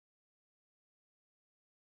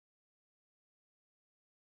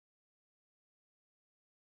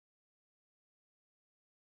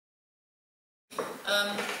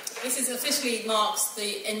This is officially marks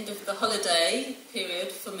the end of the holiday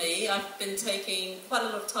period for me. I've been taking quite a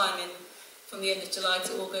lot of time from the end of July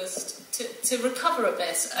to August to recover a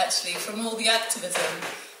bit, actually, from all the activism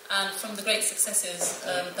and from the great successes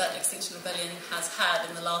that Extinction Rebellion has had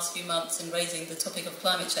in the last few months in raising the topic of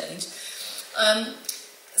climate change.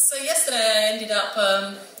 So yesterday I ended up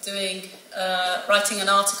writing an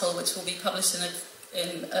article which will be published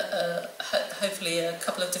in hopefully a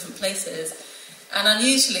couple of different places. And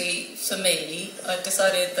unusually for me, I've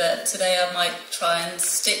decided that today I might try and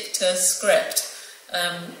stick to a script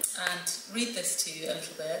and read this to you a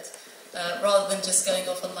little bit, rather than just going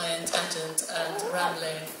off on my own tangent and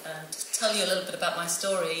rambling, and tell you a little bit about my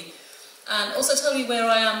story, and also tell you where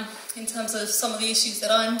I am in terms of some of the issues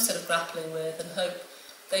that I'm sort of grappling with, and hope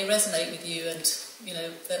they resonate with you, and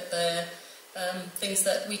that they're things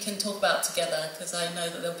that we can talk about together, because I know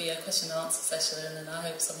that there'll be a question and answer session, and I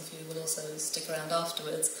hope some of you will also stick around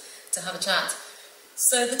afterwards to have a chat.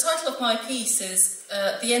 So the title of my piece is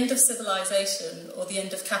The End of Civilization, or The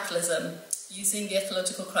End of Capitalism, Using the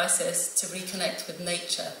Ecological Crisis to Reconnect with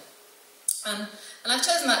Nature. And I've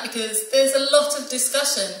chosen that because there's a lot of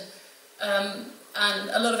discussion and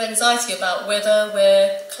a lot of anxiety about whether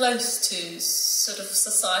we're close to sort of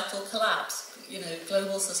societal collapse,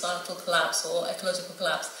 global societal collapse or ecological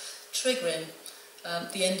collapse, triggering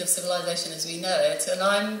the end of civilization as we know it. And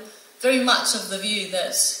I'm very much of the view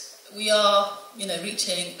that we are,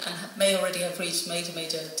 reaching and may already have reached major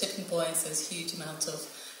tipping points. There's a huge amount of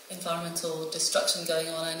environmental destruction going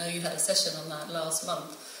on. I know you had a session on that last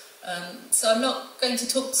month. So I'm not going to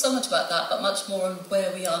talk so much about that, but much more on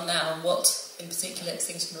where we are now and what, in particular,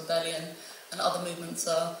 Extinction Rebellion and other movements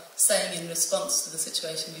are saying in response to the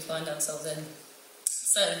situation we find ourselves in.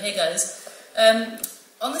 So here goes.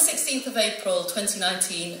 On the 16th of April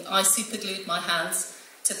 2019, I superglued my hands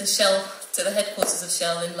to the headquarters of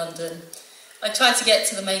Shell in London. I tried to get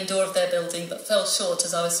to the main door of their building, but fell short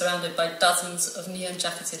as I was surrounded by dozens of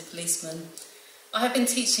neon-jacketed policemen. I have been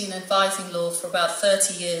teaching and advising law for about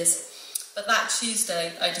 30 years, but that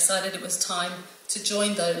Tuesday I decided it was time to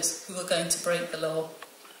join those who were going to break the law.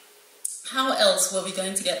 How else were we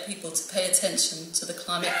going to get people to pay attention to the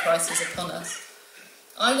climate crisis upon us?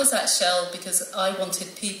 I was at Shell because I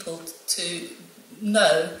wanted people to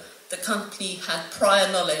know the company had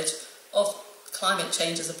prior knowledge of climate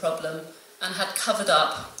change as a problem and had covered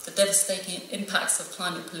up the devastating impacts of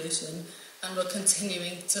climate pollution and were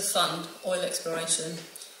continuing to fund oil exploration.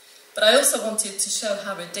 But I also wanted to show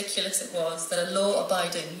how ridiculous it was that a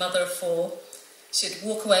law-abiding mother of four should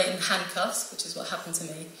walk away in handcuffs, which is what happened to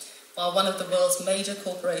me, while one of the world's major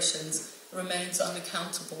corporations remains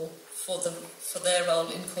unaccountable for their role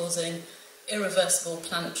in causing irreversible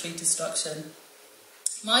planetary destruction.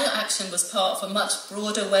 My action was part of a much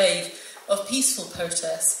broader wave of peaceful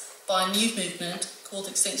protests by a new movement called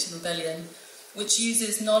Extinction Rebellion, which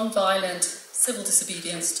uses non-violent civil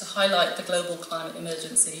disobedience to highlight the global climate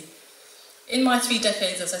emergency. In my 3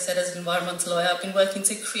 decades, as I said, as an environmental lawyer, I've been working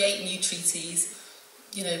to create new treaties,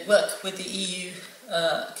 work with the EU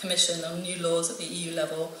Commission on new laws at the EU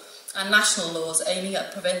level, and national laws aiming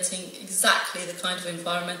at preventing exactly the kind of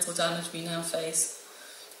environmental damage we now face.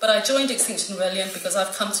 But I joined Extinction Rebellion because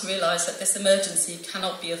I've come to realise that this emergency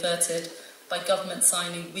cannot be averted by government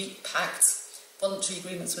signing weak pacts, voluntary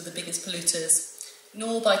agreements with the biggest polluters,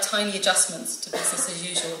 nor by tiny adjustments to business as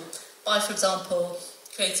usual, by, for example,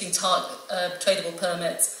 creating tradable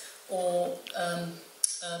permits or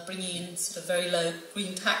bringing in sort of very low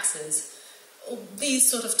green taxes. These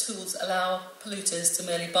sort of tools allow polluters to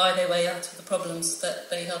merely buy their way out of the problems that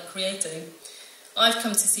they are creating. I've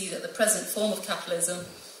come to see that the present form of capitalism,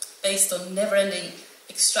 based on never-ending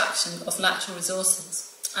extraction of natural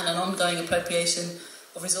resources and an ongoing appropriation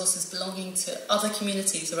of resources belonging to other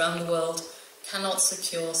communities around the world, cannot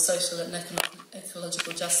secure social and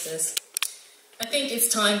ecological justice. I think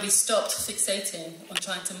it's time we stopped fixating on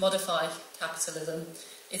trying to modify capitalism.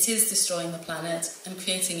 It is destroying the planet and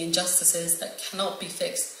creating injustices that cannot be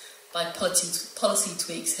fixed by policy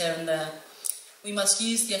tweaks here and there. We must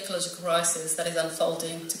use the ecological crisis that is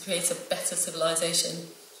unfolding to create a better civilization.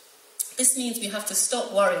 This means we have to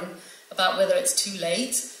stop worrying about whether it's too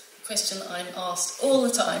late, a question I'm asked all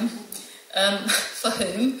the time. For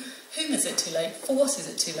whom? Whom is it too late? For what is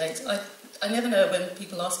it too late? I never know when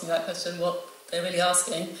people ask me that question what they're really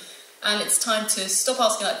asking. And it's time to stop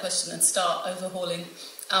asking that question and start overhauling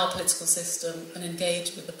our political system and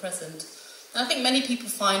engage with the present. And I think many people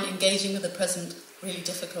find engaging with the present really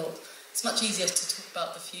difficult. It's much easier to talk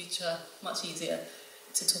about the future, much easier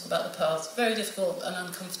to talk about the past. Very difficult and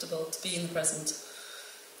uncomfortable to be in the present.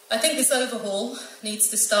 I think this overhaul needs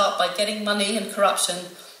to start by getting money and corruption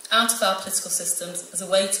out of our political systems as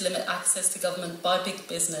a way to limit access to government by big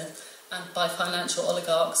business and by financial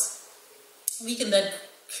oligarchs. We can then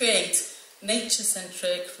create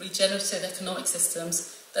nature-centric, regenerative economic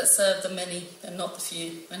systems that serve the many and not the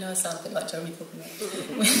few. I know I sound a bit like Jeremy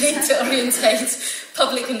Corbyn. We need to orientate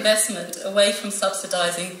public investment away from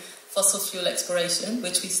subsidising fossil fuel exploration,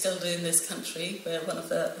 which we still do in this country. We're one of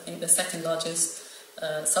the, I think, the second largest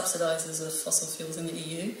subsidisers of fossil fuels in the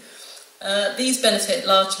EU. These benefit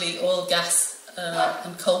largely oil, gas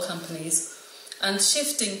and coal companies, and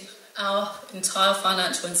shifting our entire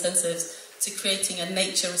financial incentives to creating a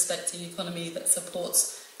nature-respecting economy that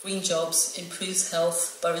supports green jobs, improves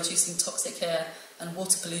health by reducing toxic air and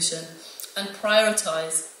water pollution, and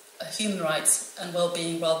prioritise human rights and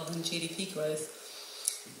well-being rather than GDP growth.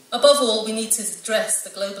 Above all, we need to address the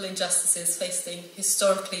global injustices facing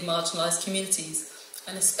historically marginalised communities,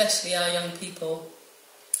 and especially our young people.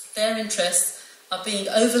 Their interests are being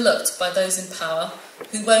overlooked by those in power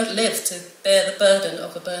who won't live to bear the burden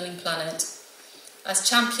of a burning planet. As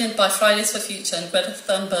championed by Fridays for Future and Greta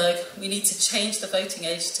Thunberg, we need to change the voting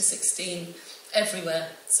age to 16 everywhere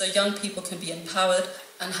so young people can be empowered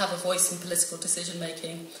and have a voice in political decision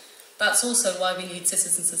making. That's also why we need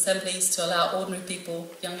citizens' assemblies to allow ordinary people,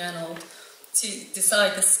 young and old, to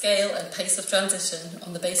decide the scale and pace of transition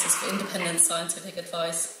on the basis of independent scientific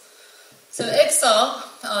advice. So XR,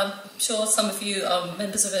 I'm sure some of you are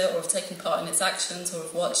members of it or have taken part in its actions or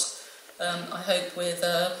have watched, I hope with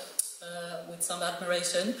some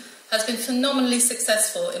admiration, has been phenomenally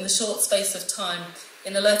successful in the short space of time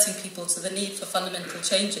in alerting people to the need for fundamental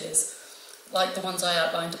changes, like the ones I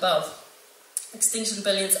outlined above. Extinction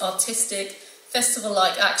Rebellion's artistic,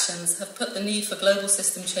 festival-like actions have put the need for global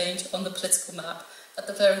system change on the political map at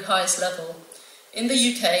the very highest level. In the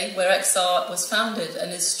UK, where XR was founded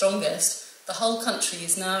and is strongest, the whole country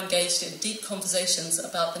is now engaged in deep conversations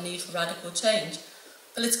about the need for radical change.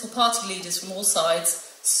 Political party leaders from all sides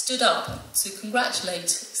stood up to congratulate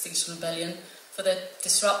Extinction Rebellion for their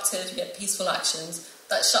disruptive yet peaceful actions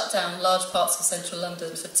that shut down large parts of central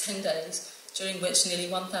London for 10 days, during which nearly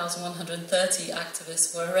 1,130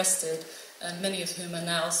 activists were arrested, and many of whom are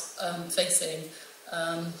now facing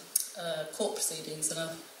court proceedings, and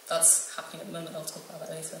that's happening at the moment. I'll talk about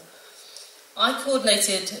that later. I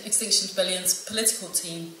coordinated Extinction Rebellion's political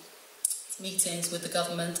team meetings with the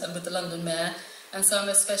government and with the London Mayor, and so I'm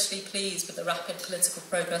especially pleased with the rapid political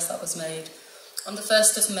progress that was made. On the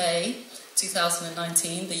 1st of May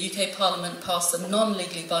 2019, the UK Parliament passed a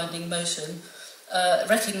non-legally binding motion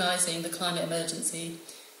recognising the climate emergency.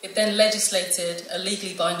 It then legislated a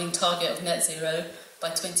legally binding target of net zero by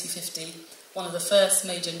 2050, one of the first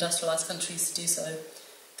major industrialised countries to do so.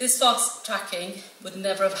 This fast tracking would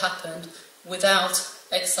never have happened without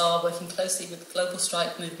XR working closely with the global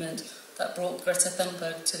strike movement that brought Greta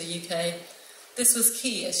Thunberg to the UK. This was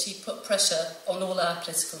key as she put pressure on all our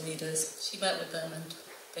political leaders. She met with them and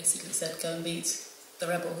basically said, go and meet the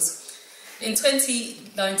rebels. In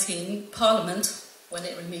 2019, Parliament, when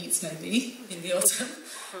it meets maybe in the autumn,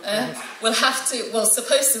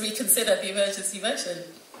 supposed to reconsider the emergency motion.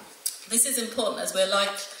 This is important as we're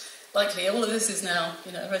likely, all of this is now,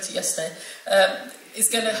 I wrote it yesterday, is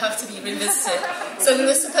going to have to be revisited. So we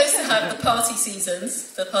were supposed to have the party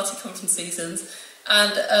seasons, the party conference seasons,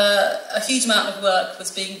 and a huge amount of work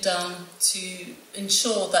was being done to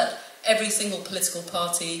ensure that every single political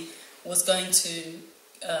party was going to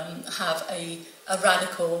have a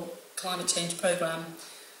radical climate change programme.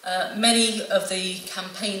 Many of the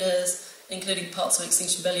campaigners, including parts of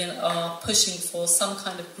Extinction Rebellion, are pushing for some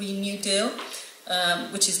kind of Green New Deal,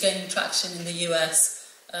 which is gaining traction in the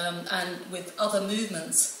US, and with other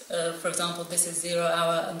movements, for example, This Is Zero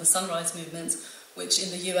Hour and the Sunrise movements, which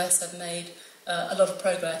in the US have made a lot of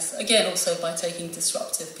progress, again also by taking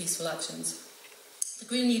disruptive, peaceful actions. The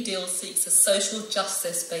Green New Deal seeks a social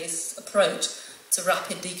justice-based approach to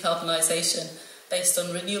rapid decarbonisation based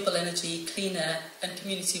on renewable energy, clean air and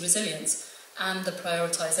community resilience, and the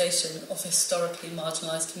prioritisation of historically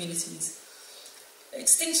marginalised communities.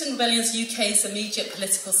 Extinction Rebellion's UK's immediate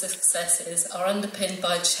political successes are underpinned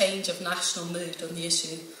by a change of national mood on the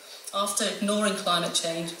issue. After ignoring climate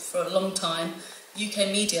change for a long time,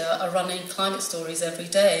 UK media are running climate stories every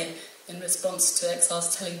day in response to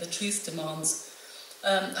XR's Telling the Truth demands.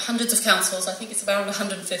 Hundreds of councils, I think it's around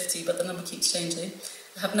 150, but the number keeps changing,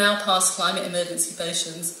 have now passed climate emergency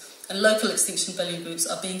motions, and local Extinction Rebellion groups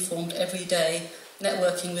are being formed every day,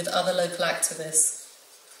 networking with other local activists,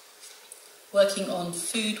 working on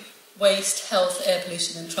food, waste, health, air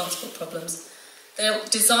pollution and transport problems. They are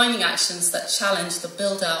designing actions that challenge the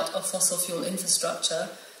build-out of fossil fuel infrastructure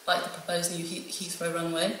like the proposed new Heathrow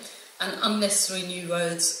runway, and unnecessary new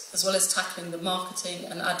roads, as well as tackling the marketing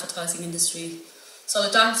and advertising industry.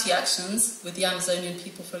 Solidarity actions with the Amazonian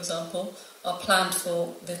people, for example, are planned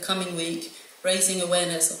for the coming week, raising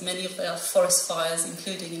awareness of many of their forest fires,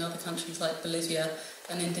 including in other countries like Bolivia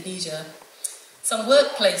and Indonesia. Some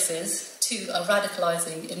workplaces, too, are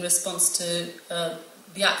radicalising in response to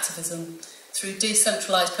the activism through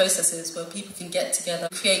decentralised processes where people can get together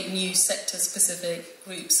and create new sector-specific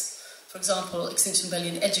groups. For example, Extinction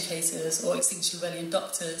Rebellion educators or Extinction Rebellion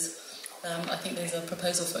doctors. I think there's a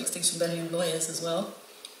proposal for Extinction Rebellion lawyers as well.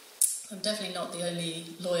 I'm definitely not the only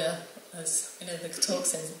lawyer, as you know, the talk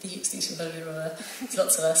says, the Extinction Rebellion lawyer. There's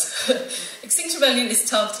lots of us. Extinction Rebellion is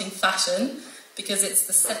targeting fashion because it's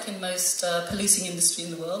the second most polluting industry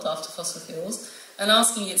in the world after fossil fuels, and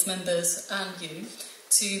asking its members and you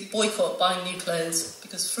to boycott buying new clothes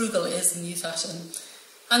because frugal is the new fashion.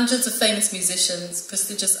 Hundreds of famous musicians,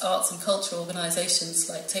 prestigious arts and cultural organisations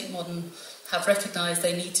like Tate Modern have recognised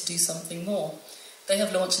they need to do something more. They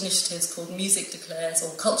have launched initiatives called Music Declares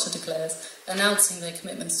or Culture Declares, announcing their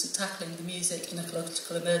commitments to tackling the music and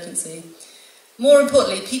ecological emergency. More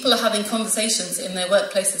importantly, people are having conversations in their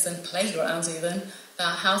workplaces and playgrounds even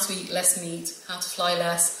about how to eat less meat, how to fly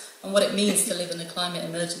less, and what it means to live in a climate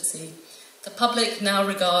emergency. The public now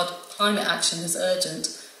regard climate action as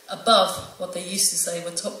urgent, above what they used to say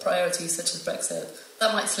were top priorities such as Brexit.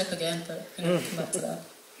 That might slip again, but we'll come back to that.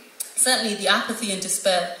 Certainly the apathy and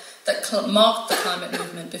despair that marked the climate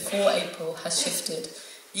movement before April has shifted.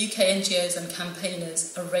 UK NGOs and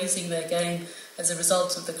campaigners are raising their game as a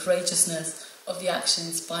result of the courageousness of the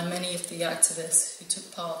actions by many of the activists who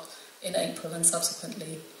took part in April and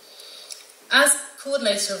subsequently. As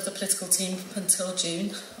coordinator of the political team until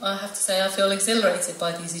June, I have to say I feel exhilarated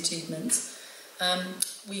by these achievements.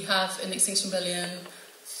 We have in Extinction Rebellion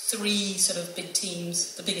 3 sort of big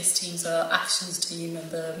teams. The biggest teams are our actions team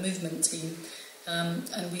and the movement team.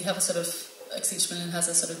 And we have a sort of, Extinction Rebellion has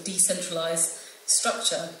a sort of decentralised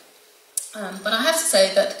structure. But I have to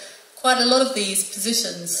say that quite a lot of these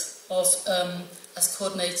positions of as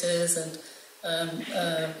coordinators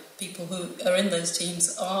and people who are in those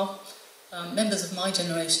teams are members of my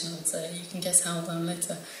generation, I would say. You can guess how old I am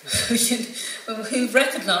later. Who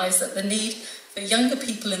recognise that the need for younger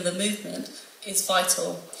people in the movement is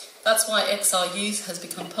vital. That's why XR Youth has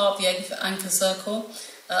become part of the Anchor Circle,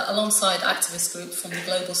 alongside activist groups from the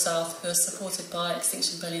Global South who are supported by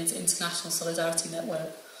Extinction Rebellion's International Solidarity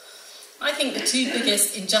Network. I think the 2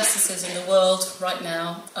 biggest injustices in the world right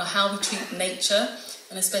now are how we treat nature,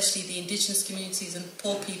 and especially the indigenous communities and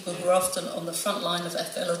poor people who are often on the front line of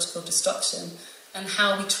ecological destruction, and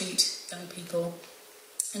how we treat young people.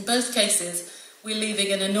 In both cases, we're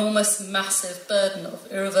leaving an enormous, massive burden of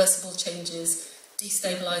irreversible changes,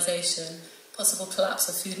 destabilisation, possible collapse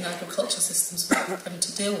of food and agriculture systems for them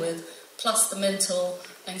to deal with, plus the mental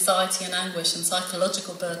anxiety and anguish and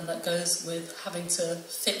psychological burden that goes with having to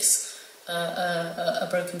fix a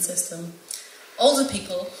broken system. Older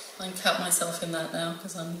people, I count myself in that now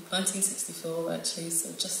because I'm 1964 actually, so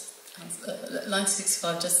just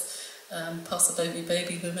 1965, just past the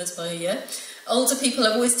baby boomers by a year. Older people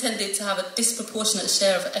have always tended to have a disproportionate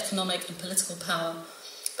share of economic and political power.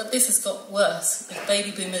 But this has got worse, with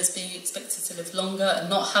baby boomers being expected to live longer and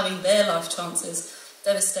not having their life chances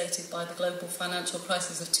devastated by the global financial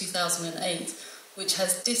crisis of 2008, which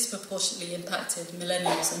has disproportionately impacted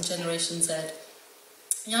millennials and Generation Z.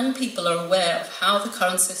 Young people are aware of how the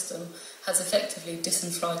current system has effectively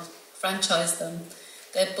disenfranchised them.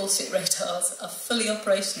 Their bullshit radars are fully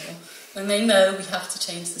operational when they know we have to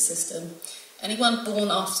change the system. Anyone born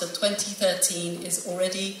after 2013 is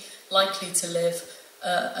already likely to live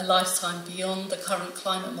a lifetime beyond the current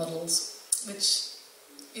climate models, which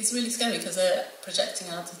is really scary because they're projecting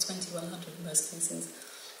out to 2100 in most cases.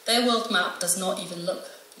 Their world map does not even look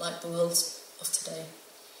like the world of today.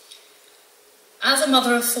 As a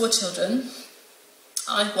mother of 4 children,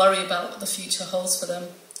 I worry about what the future holds for them.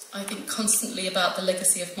 I think constantly about the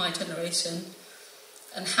legacy of my generation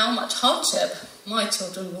and how much hardship my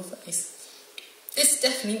children will face. This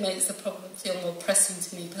definitely makes the problem feel more pressing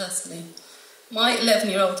to me personally. My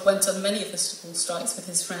 11-year-old went on many of the school strikes with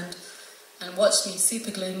his friend and watched me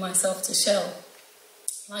superglue myself to shell.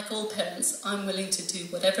 Like all parents, I'm willing to do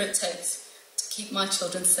whatever it takes to keep my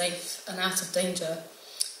children safe and out of danger.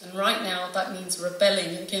 And right now that means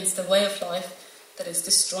rebelling against a way of life that is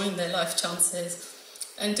destroying their life chances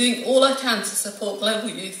and doing all I can to support global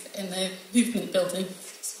youth in their movement building.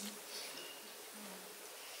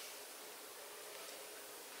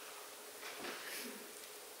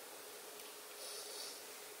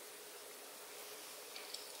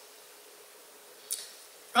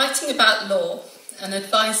 Writing about law and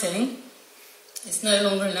advising is no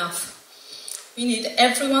longer enough. We need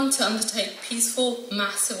everyone to undertake peaceful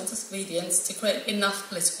mass civil disobedience to create enough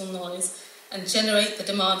political noise and generate the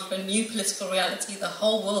demand for a new political reality the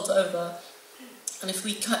whole world over. And if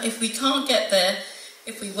we can't get there,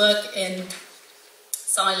 if we work in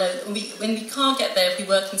silos, when we can't get there, if we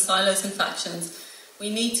work in silos and factions, we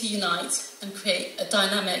need to unite and create a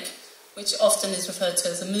dynamic which often is referred to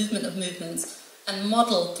as a movement of movements, and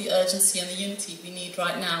model the urgency and the unity we need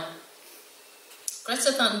right now.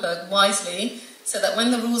 Greta Thunberg wisely said that when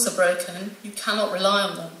the rules are broken, you cannot rely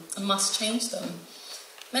on them and must change them.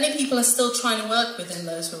 Many people are still trying to work within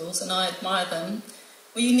those rules, and I admire them.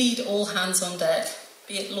 We need all hands on deck,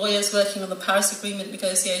 be it lawyers working on the Paris Agreement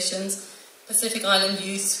negotiations, Pacific Island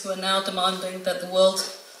youths who are now demanding that the World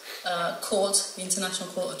Court, the International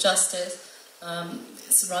Court of Justice,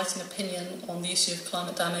 is writing opinion on the issue of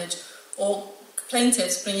climate damage, or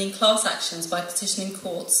plaintiffs bringing class actions by petitioning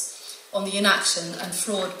courts on the inaction and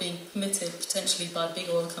fraud being permitted potentially by big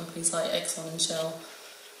oil companies like Exxon and Shell.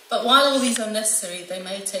 But while all these are necessary, they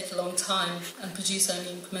may take a long time and produce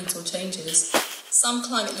only incremental changes. Some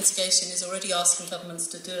climate litigation is already asking governments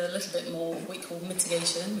to do a little bit more, what we call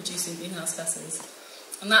mitigation, reducing greenhouse gases.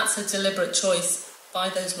 And that's a deliberate choice by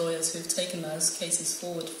those lawyers who've taken those cases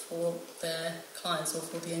forward for their clients or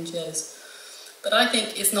for the NGOs. But I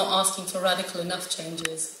think it's not asking for radical enough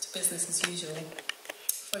changes to business as usual.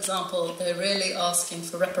 For example, they're really asking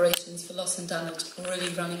for reparations for loss and damage already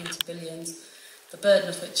running into billions, the burden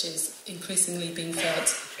of which is increasingly being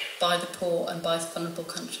felt by the poor and by vulnerable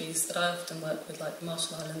countries that I often work with, like the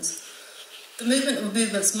Marshall Islands. The movement of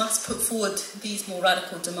movements must put forward these more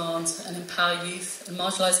radical demands and empower youth and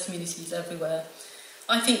marginalised communities everywhere.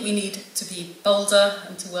 I think we need to be bolder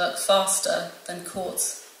and to work faster than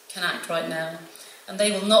courts can act right now, and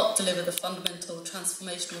they will not deliver the fundamental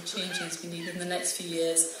transformational changes we need in the next few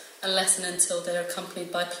years unless and until they are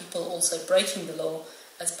accompanied by people also breaking the law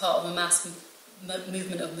as part of a mass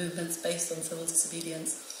movement of movements based on civil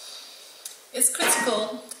disobedience. It's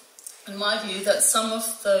critical, in my view, that some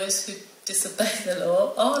of those who disobey the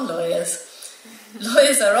law are lawyers.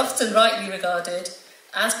 Lawyers are often rightly regarded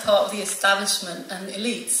as part of the establishment and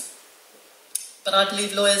elites. But I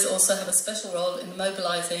believe lawyers also have a special role in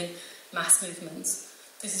mobilising mass movements.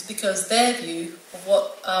 This is because their view of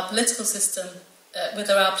what our political system,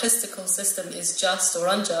 whether our political system is just or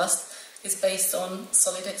unjust, is based on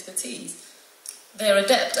solid expertise. They're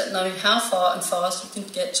adept at knowing how far and fast you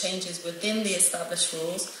can get changes within the established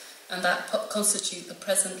rules and that constitute the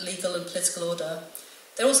present legal and political order.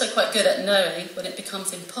 They're also quite good at knowing when it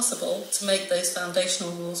becomes impossible to make those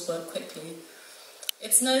foundational rules work quickly.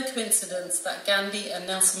 It's no coincidence that Gandhi and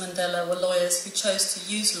Nelson Mandela were lawyers who chose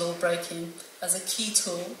to use law breaking as a key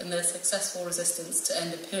tool in their successful resistance to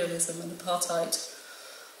end imperialism and apartheid.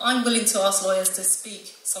 I'm willing to ask lawyers to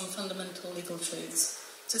speak some fundamental legal truths,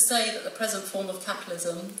 to say that the present form of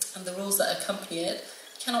capitalism and the rules that accompany it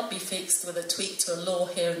cannot be fixed with a tweak to a law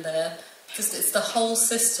here and there, because it's the whole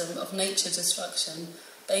system of nature destruction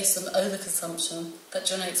based on overconsumption that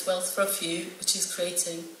generates wealth for a few, which is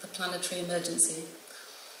creating the planetary emergency.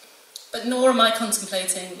 But nor am I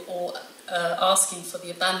contemplating or asking for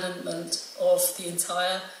the abandonment of the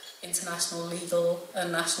entire international legal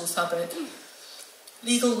and national fabric.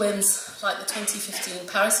 Legal wins like the 2015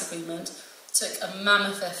 Paris Agreement took a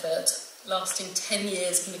mammoth effort lasting 10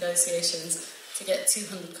 years of negotiations to get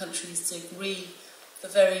 200 countries to agree the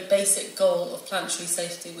very basic goal of planetary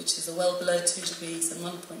safety, which is a well below 2 degrees and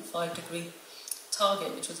 1.5 degree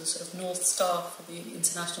target, which was a sort of North Star for the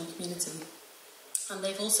international community. And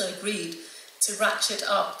they've also agreed to ratchet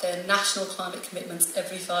up their national climate commitments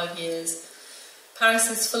every 5 years. Paris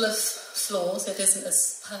is full of flaws. It isn't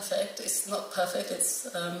as perfect. It's not perfect. It's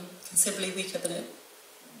considerably weaker than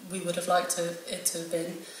we would have liked it to have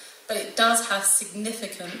been. But it does have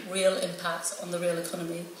significant real impacts on the real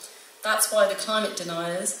economy. That's why the climate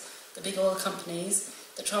deniers, the big oil companies,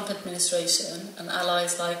 the Trump administration and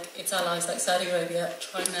its allies like Saudi Arabia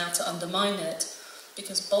try now to undermine it,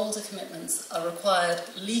 because bolder commitments are required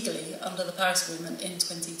legally under the Paris Agreement in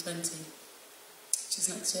 2020, which is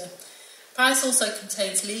next year. Paris also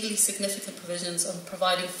contains legally significant provisions on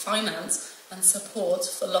providing finance and support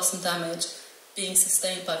for loss and damage being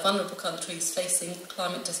sustained by vulnerable countries facing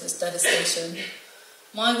climate devastation.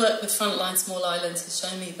 My work with Frontline Small Islands has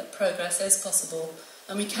shown me that progress is possible,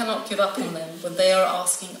 and we cannot give up on them when they are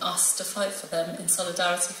asking us to fight for them in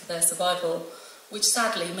solidarity for their survival, which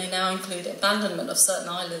sadly may now include abandonment of certain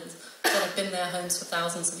islands that have been their homes for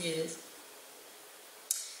thousands of years.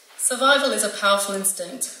 Survival is a powerful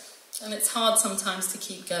instinct, and it's hard sometimes to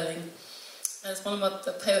keep going. As one of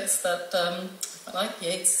the poets that I like,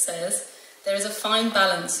 Yeats, says, there is a fine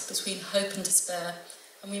balance between hope and despair,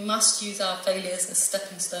 and we must use our failures as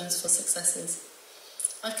stepping stones for successes.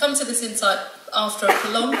 I've come to this insight after a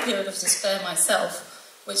prolonged period of despair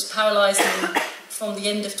myself, which paralysed me from the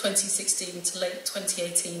end of 2016 to late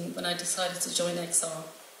 2018 when I decided to join XR,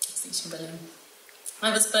 Extinction Rebellion.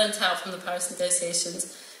 I was burnt out from the Paris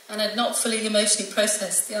negotiations and had not fully emotionally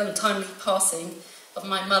processed the untimely passing of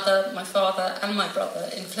my mother, my father and my brother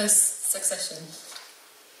in close succession.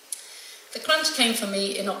 The crunch came for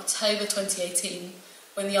me in October 2018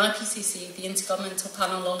 when the IPCC, the Intergovernmental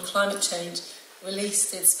Panel on Climate Change,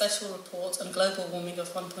 released its special report on global warming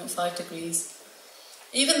of 1.5 degrees.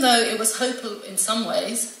 Even though it was hopeful in some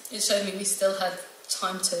ways, it showed me we still had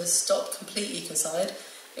time to stop complete ecocide,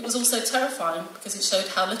 it was also terrifying because it showed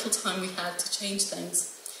how little time we had to change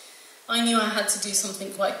things. I knew I had to do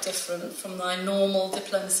something quite different from my normal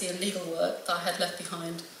diplomacy and legal work that I had left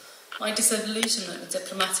behind. My disillusionment with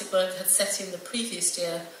diplomatic work had set in the previous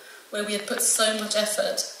year, where we had put so much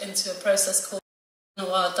effort into a process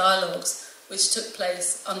called dialogues, which took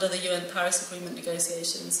place under the UN Paris Agreement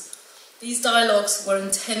negotiations. These dialogues were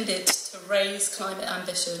intended to raise climate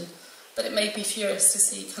ambition, but it made me furious to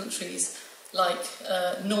see countries like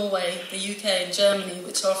Norway, the UK and Germany,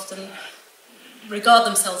 which often regard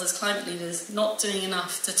themselves as climate leaders, not doing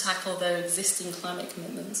enough to tackle their existing climate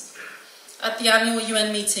commitments. At the annual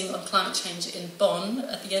UN meeting on climate change in Bonn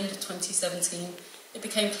at the end of 2017, it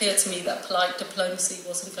became clear to me that polite diplomacy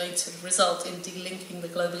wasn't going to result in delinking the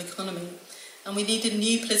global economy, and we needed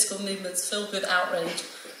new political movements filled with outrage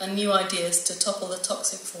and new ideas to topple the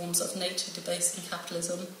toxic forms of nature-debasing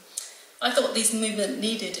capitalism. I thought these movements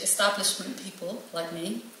needed establishment people, like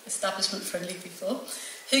me, establishment-friendly people,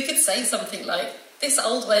 who could say something like, this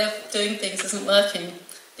old way of doing things isn't working,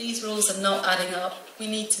 these rules are not adding up, we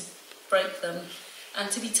need to break them, and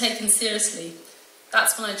to be taken seriously.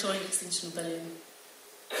 That's when I joined Extinction Rebellion.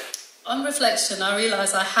 On reflection, I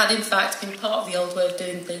realised I had in fact been part of the old way of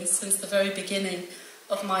doing things since the very beginning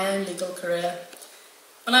of my own legal career.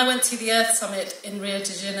 When I went to the Earth Summit in Rio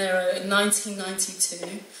de Janeiro in 1992,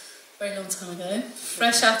 a very long time ago,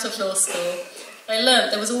 fresh out of law school, I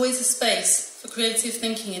learnt there was always a space for creative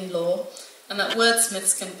thinking in law, and that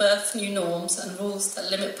wordsmiths can birth new norms and rules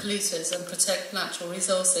that limit polluters and protect natural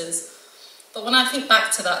resources. But when I think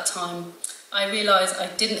back to that time, I realise I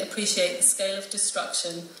didn't appreciate the scale of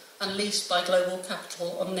destruction unleashed by global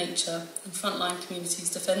capital on nature and frontline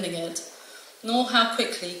communities defending it, nor how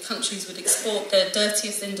quickly countries would export their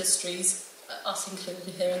dirtiest industries, us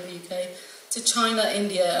included here in the UK, to China,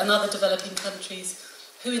 India and other developing countries,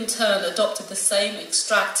 who in turn adopted the same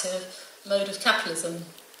extractive mode of capitalism.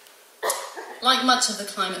 Like much of the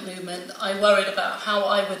climate movement, I worried about how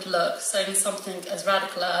I would look saying something as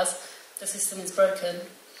radical as, the system is broken.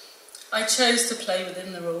 I chose to play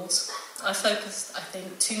within the rules. I focused, I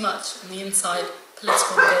think, too much on the inside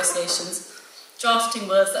political negotiations, drafting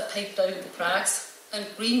words that paved over the cracks and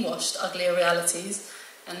greenwashed uglier realities,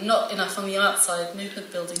 and not enough on the outside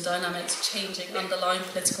movement-building dynamics changing underlying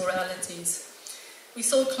political realities. We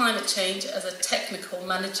saw climate change as a technical,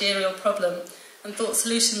 managerial problem and thought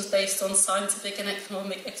solutions based on scientific and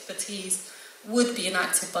economic expertise would be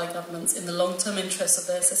enacted by governments in the long-term interests of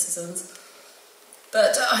their citizens.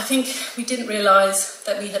 But I think we didn't realise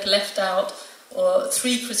that we had left out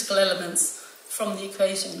three critical elements from the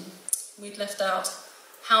equation. We'd left out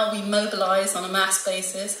how we mobilise on a mass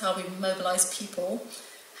basis, how we mobilise people,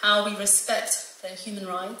 how we respect their human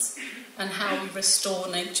rights, and how we restore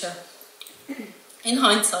nature. In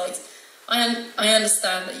hindsight, I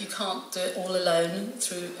understand that you can't do it all alone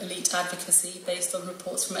through elite advocacy based on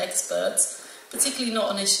reports from experts, particularly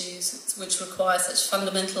not on issues which require such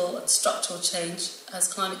fundamental and structural change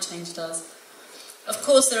as climate change does. Of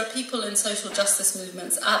course, there are people in social justice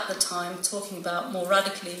movements at the time talking about more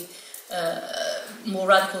radical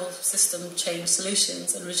system change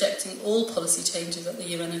solutions and rejecting all policy changes at the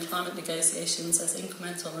UN and climate negotiations as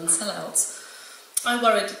incremental and sellouts. I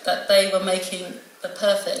worried that they were making the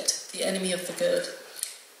perfect the enemy of the good.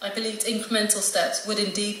 I believed incremental steps would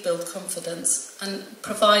indeed build confidence and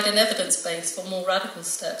provide an evidence base for more radical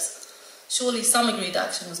steps. Surely some agreed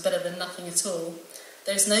action was better than nothing at all.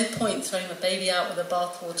 There's no point throwing a baby out with the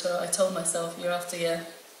bathwater, I told myself year after year.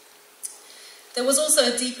 There was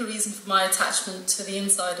also a deeper reason for my attachment to the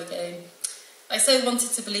insider game. I so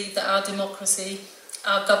wanted to believe that our democracy,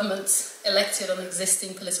 our governments elected on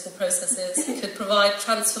existing political processes, could provide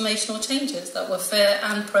transformational changes that were fair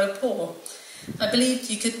and pro-poor. I believed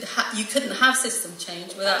you couldn't have system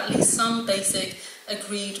change without at least some basic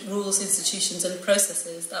agreed rules, institutions and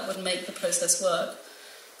processes that would make the process work.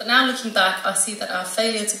 But now looking back, I see that our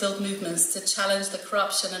failure to build movements to challenge the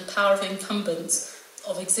corruption and power of incumbents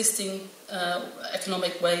of existing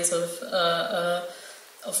economic ways of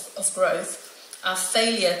growth, our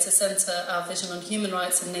failure to centre our vision on human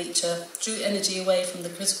rights and nature drew energy away from the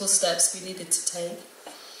critical steps we needed to take.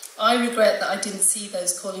 I regret that I didn't see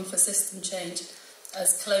those calling for system change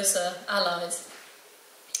as closer allies.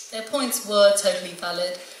 Their points were totally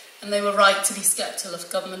valid, and they were right to be sceptical of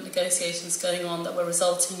government negotiations going on that were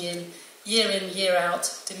resulting in, year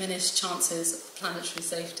out, diminished chances of planetary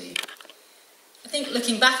safety. I think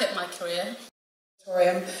looking back at my career...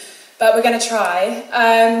 But we're going to try.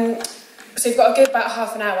 So we've got a good about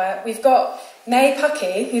half an hour. We've got May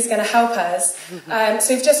Pucky, who's going to help us.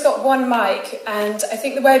 So we've just got one mic, and I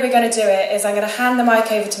think the way we're going to do it is I'm going to hand the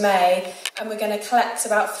mic over to May, and we're going to collect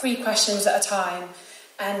about 3 questions at a time,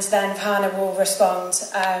 and then Farhana will respond.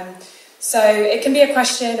 So it can be a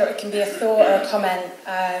question, or it can be a thought or a comment.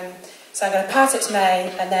 So I'm going to pass it to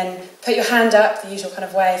May, and then put your hand up the usual kind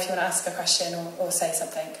of way if you want to ask a question or say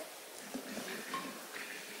something.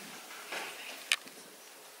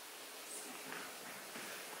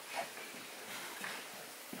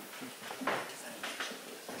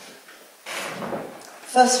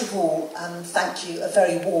 First of all, thank you, a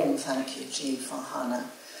very warm thank you to you, Farhana.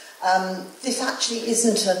 This actually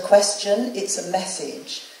isn't a question, it's a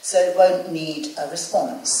message, so it won't need a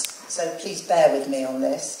response. So please bear with me on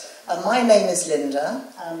this. My name is Linda.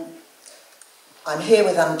 I'm here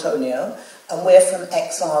with Antonio, and we're from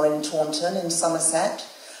XR in Taunton in Somerset.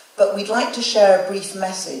 But we'd like to share a brief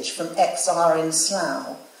message from XR in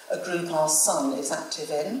Slough, a group our son is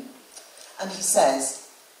active in. And he says,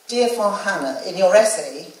 "Dear Farhana, in your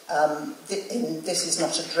essay, in This Is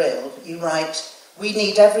Not a Drill, you write, we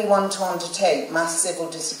need everyone to undertake mass civil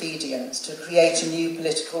disobedience to create a new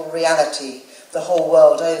political reality the whole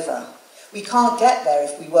world over. We can't get there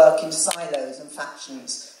if we work in silos and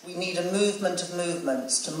factions. We need a movement of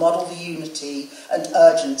movements to model the unity and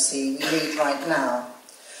urgency we need right now."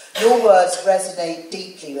 Your words resonate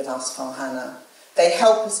deeply with us, Farhana. They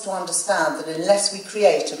help us to understand that unless we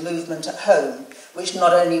create a movement at home, which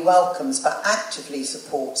not only welcomes but actively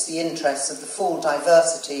supports the interests of the full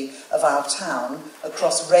diversity of our town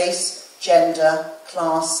across race, gender,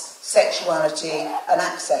 class, sexuality and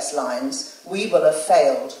access lines, we will have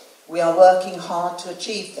failed. We are working hard to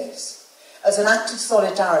achieve this. As an act of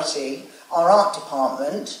solidarity, our art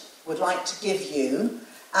department would like to give you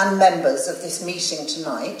and members of this meeting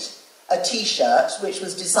tonight a t-shirt which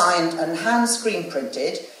was designed and hand screen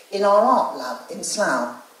printed in our art lab in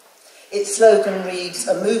Slough. Its slogan reads,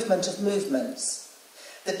 "A movement of movements."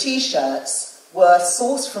 The t-shirts were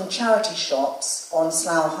sourced from charity shops on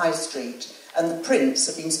Slough High Street, and the prints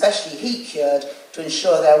have been specially heat cured to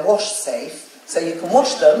ensure they're wash safe, so you can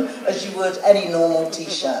wash them as you would any normal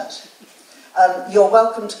t-shirt. You're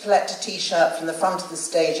welcome to collect a t-shirt from the front of the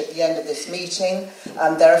stage at the end of this meeting.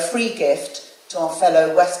 They're a free gift to our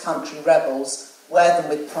fellow West Country rebels. Wear them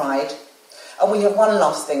with pride. And we have one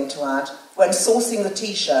last thing to add. When sourcing the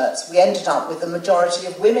t-shirts, we ended up with the majority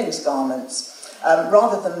of women's garments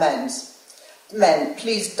rather than men's. Men,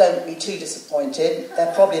 please don't be too disappointed.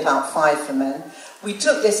 They're probably about 5 for men. We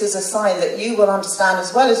took this as a sign that you will understand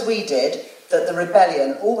as well as we did that the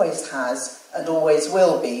rebellion always has and always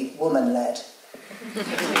will be woman-led.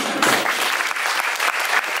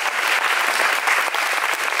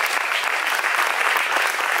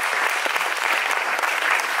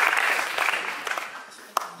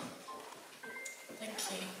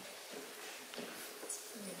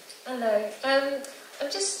 Hello. I'm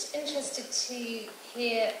just interested to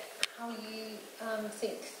hear how you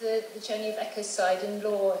think the journey of ecocide in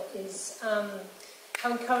law is, how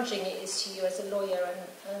encouraging it is to you as a lawyer,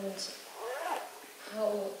 and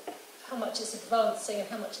how much it's advancing and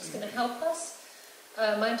how much it's going to help us.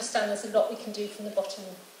 I understand there's a lot we can do from the bottom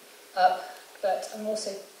up, but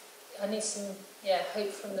I need some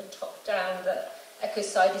hope from the top down that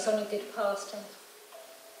ecocide is on a good path to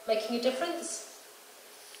making a difference.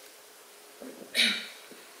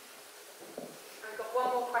 I've got one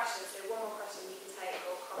more question, so one more question you can take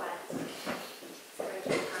or comment.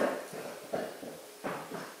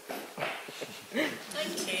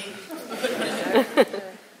 Thank you.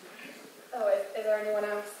 Oh, is there anyone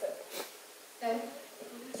else that... No?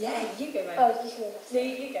 Yeah, you go, mate. Oh, you can go. No,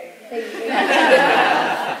 you go. There you go.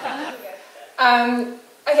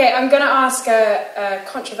 Okay, I'm going to ask a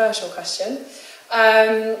controversial question.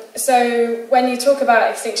 So when you talk about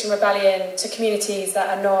Extinction Rebellion to communities that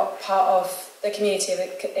are not part of the community of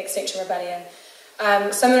Extinction Rebellion,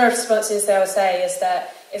 some of the responses they'll say is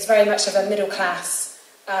that it's very much of a middle class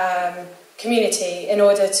community. In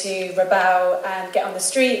order to rebel and get on the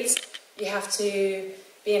streets, you have to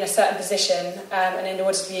be in a certain position, and in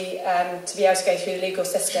order to be able to go through the legal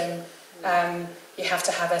system, you have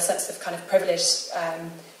to have a sense of kind of privilege.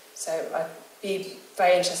 So I'd be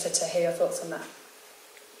very interested to hear your thoughts on that.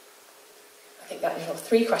 I think that you've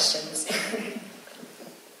 3 questions.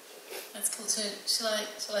 That's cool. So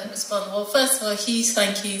shall I respond? Well, first of all, a huge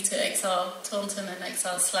thank you to Exile Taunton and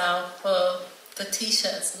Exile Slough for the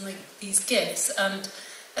T-shirts and these gifts. And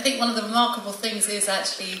I think one of the remarkable things is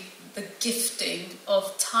actually the gifting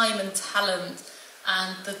of time and talent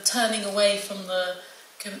and the turning away from the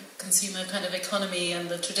consumer kind of economy and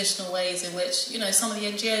the traditional ways in which, you know, some of the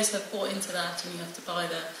NGOs have bought into that, and you have to buy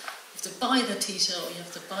the T-shirt, or you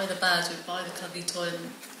have to buy the badge, or buy the cuddly toy.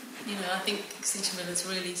 And, you know, I think Extinction Rebellion has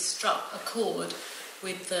really struck a chord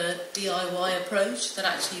with the DIY approach, that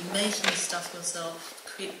actually making stuff yourself,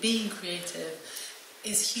 being creative,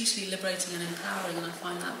 is hugely liberating and empowering, and I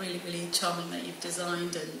find that really, really charming that you've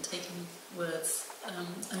designed and taken words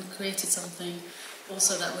and created something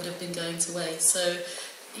also that would have been going to waste. So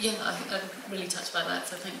yeah, I'm really touched by that,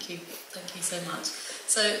 so thank you so much.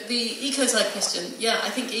 So the ecocide question, yeah, I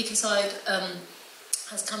think ecocide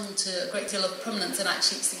has come to a great deal of prominence, and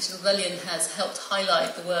actually Extinction Rebellion has helped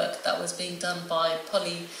highlight the work that was being done by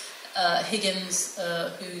Polly Higgins,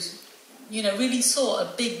 who's, you know, really saw a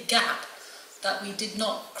big gap that we did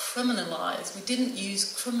not criminalise. We didn't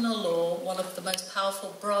use criminal law, one of the most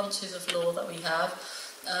powerful branches of law that we have,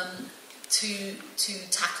 to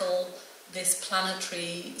tackle this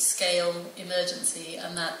planetary scale emergency,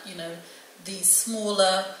 and that, you know, these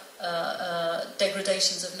smaller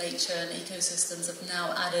degradations of nature and ecosystems have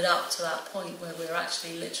now added up to that point where we're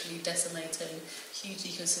actually literally decimating huge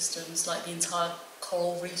ecosystems like the entire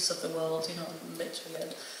coral reefs of the world, you know, literally,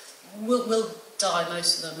 and we'll die,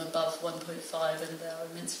 most of them above 1.5, and they are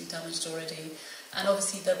immensely damaged already. And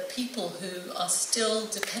obviously the people who are still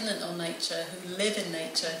dependent on nature, who live in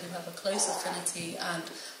nature, who have a close affinity and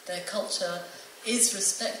their culture is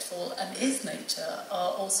respectful and is nature,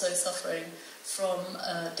 are also suffering from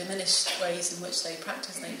diminished ways in which they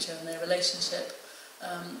practice nature, and their relationship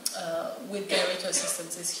with their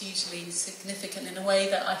ecosystems is hugely significant in a way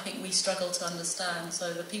that I think we struggle to understand.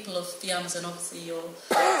 So the people of the Amazon, obviously you're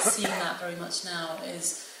seeing that very much now,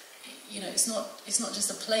 is, you know, it's not just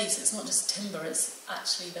a place, it's not just timber, it's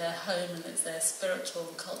actually their home, and it's their spiritual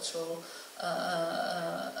and cultural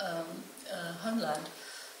homeland.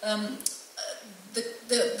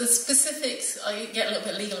 The specifics, I get a little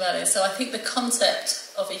bit legal about it, so I think the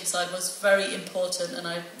concept of ecocide was very important, and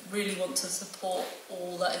I really want to support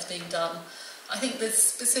all that is being done. I think the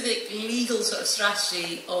specific legal sort of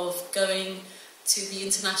strategy of going to the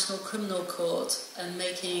International Criminal Court and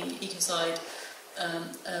making ecocide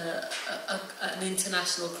an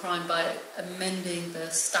international crime by amending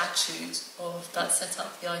the statute of that set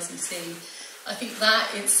up the ICC, I think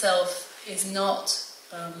that itself is not,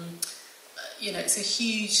 you know, it's a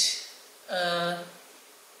huge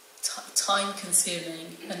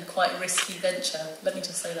time-consuming and quite risky venture. Let me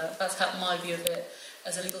just say that. That's my view of it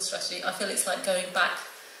as a legal strategy. I feel it's like going back,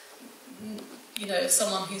 you know,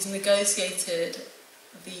 someone who's negotiated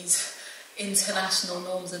these international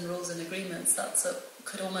norms and rules and agreements,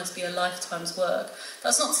 could almost be a lifetime's work.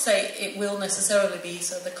 That's not to say it will necessarily be.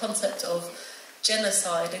 So the concept of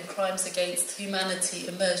genocide and crimes against humanity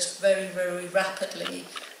emerged very, very rapidly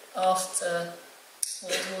after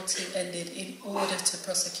World War II ended, in order to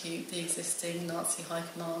prosecute the existing Nazi high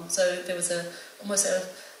command. So there was almost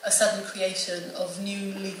a sudden creation of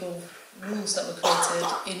new legal rules that were created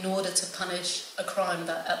in order to punish a crime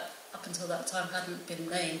that up until that time hadn't been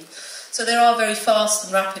named. So there are very fast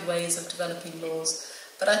and rapid ways of developing laws.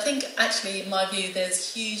 But I think actually, in my view,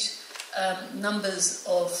 there's huge numbers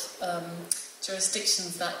of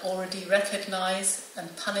jurisdictions that already recognise and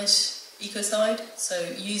punish ecocide, so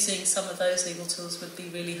using some of those legal tools would be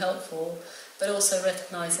really helpful, but also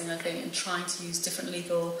recognising, I think, and trying to use different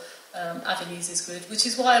legal avenues is good, which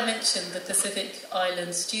is why I mentioned the Pacific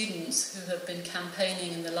Island students who have been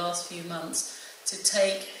campaigning in the last few months to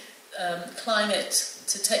take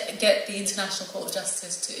get the International Court of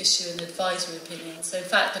Justice to issue an advisory opinion. So in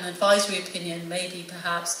fact, an advisory opinion may be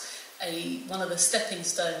perhaps one of the stepping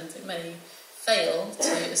stones. It may fail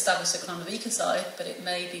to establish a crime of ecocide, but it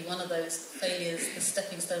may be one of those failures, the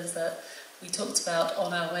stepping stones that we talked about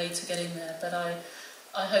on our way to getting there. But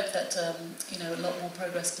I hope that you know, a lot more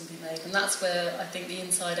progress can be made, and that's where I think the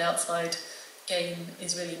inside-outside game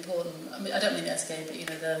is really important. I mean, I don't mean as a game, but you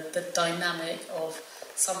know, the dynamic of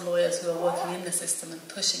some lawyers who are working in the system and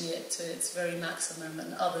pushing it to its very maximum,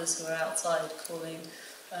 and others who are outside calling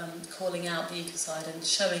calling out the ecocide and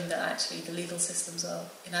showing that actually the legal systems are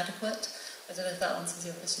inadequate. I don't know if that answers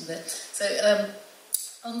your question a bit. So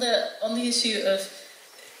on the issue of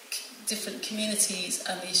different communities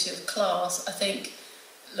and the issue of class, I think,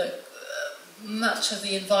 look, much of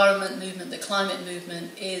the environment movement, the climate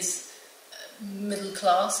movement, is middle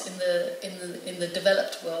class in the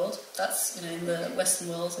developed world. That's, you know, in the Western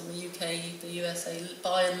world, in the UK, the USA,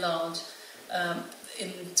 by and large,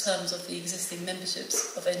 in terms of the existing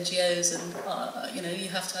memberships of NGOs, and you know, you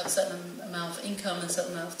have to have a certain amount of income and a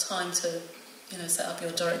certain amount of time to, you know, set up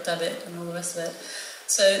your direct debit and all the rest of it.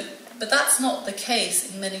 So, but that's not the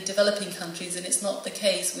case in many developing countries, and it's not the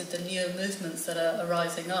case with the newer movements that are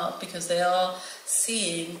rising up, because they are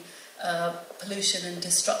seeing pollution and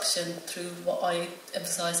destruction through what I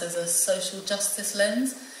emphasise as a social justice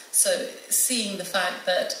lens. So, seeing the fact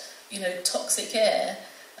that, you know, toxic air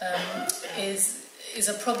is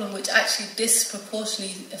a problem which actually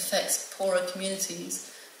disproportionately affects poorer communities.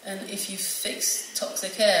 And if you fix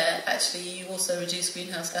toxic air, actually you also reduce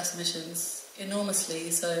greenhouse gas emissions enormously.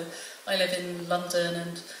 So I live in London,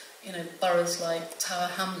 and, you know, boroughs like Tower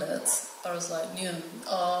Hamlets, boroughs like Newham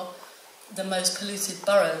are the most polluted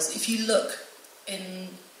boroughs. If you look in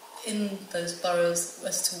those boroughs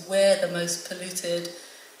as to where the most polluted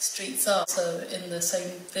streets are, so they're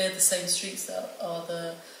the same streets that are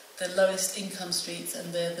the lowest income streets,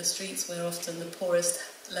 and they're the streets where often the poorest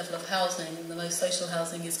level of housing and the most social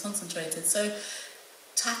housing is concentrated. So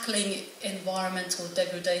tackling environmental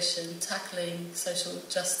degradation, tackling social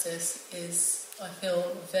justice is, I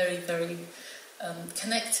feel, very, very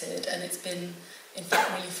connected, and it's been, in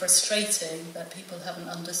fact, really frustrating that people haven't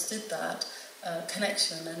understood that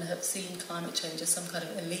connection and have seen climate change as some kind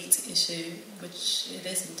of elite issue, which it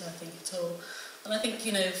isn't, I think, at all. And I think,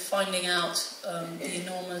 you know, finding out the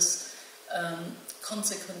enormous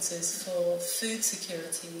consequences for food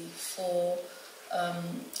security, for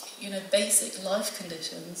you know, basic life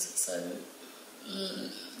conditions. So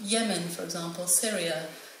Yemen, for example, Syria,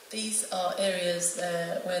 these are areas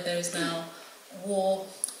where there is now war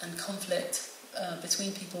and conflict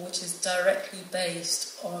between people, which is directly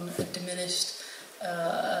based on a diminished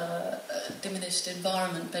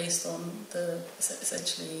environment, based on the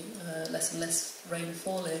essentially less and less rain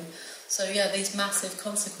falling. So yeah, these massive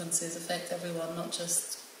consequences affect everyone, not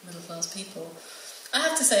just middle class people. I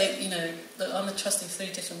have to say, you know, that I'm a trustee of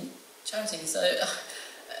 3 different charities, so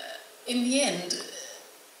in the end,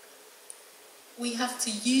 we have to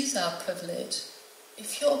use our privilege.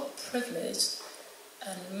 If you're privileged,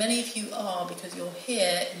 and many of you are, because you're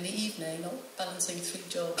here in the evening, not balancing 3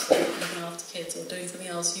 jobs, or looking after kids, or doing something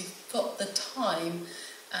else, you've got the time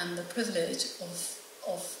and the privilege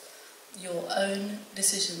of your own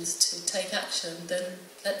decisions to take action, then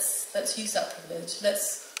let's use that privilege.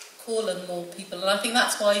 Let's call on more people. And I think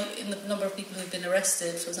that's why, in the number of people who've been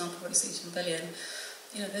arrested, for example, for Extinction Rebellion,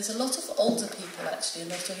 you know, there's a lot of older people, actually, a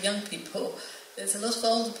lot of young people. There's a lot of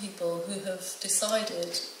older people who have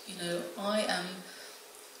decided, you know, I am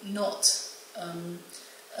not,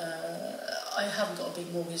 I haven't got a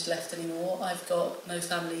big mortgage left anymore, I've got no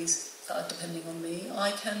families that are depending on me,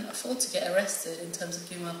 I can afford to get arrested in terms of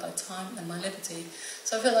giving up my time and my liberty.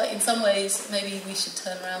 So I feel like in some ways maybe we should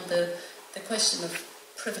turn around the question of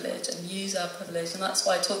privilege and use our privilege, and that's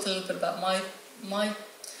why I talked a little bit about my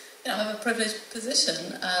you know, I have a privileged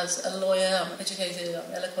position as a lawyer. I'm educated,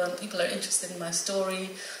 I'm eloquent, people are interested in my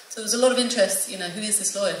story. So there's a lot of interest, you know, who is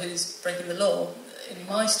this lawyer who's breaking the law? In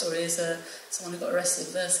my story is someone who got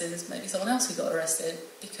arrested versus maybe someone else who got arrested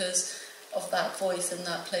because of that voice and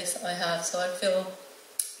that place that I have. So I feel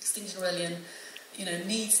Extinction Rebellion, you know,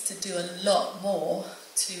 needs to do a lot more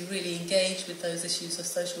to really engage with those issues of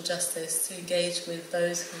social justice, to engage with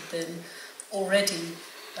those who've been already,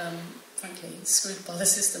 frankly, screwed by the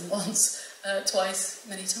system once, twice,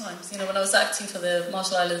 many times. You know, when I was acting for the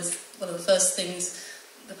Marshall Islands, one of the first things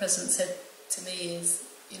the President said to me is,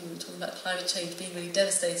 you know, talking about climate change being really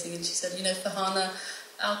devastating, and she said, you know, Farhana,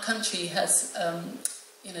 our country has,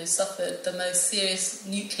 you know, suffered the most serious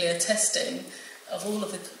nuclear testing of all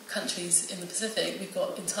of the countries in the Pacific. We've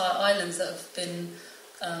got entire islands that have been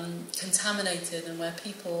contaminated, and where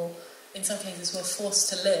people, in some cases, were forced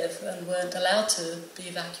to live and weren't allowed to be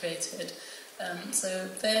evacuated. So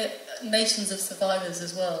they're nations of survivors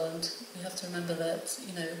as well, and we have to remember that,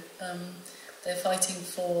 you know, they're fighting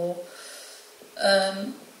for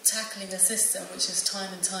tackling a system which has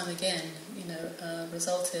time and time again, you know,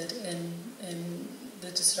 resulted in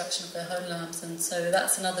the destruction of their homelands. And so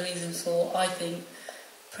that's another reason for, I think,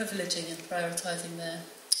 privileging and prioritising their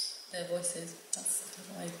voices. That's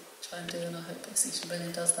what I try and do, and I hope Extinction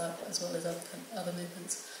Rebellion does that, as well as other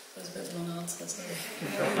movements. That was a bit of a long answer, sorry.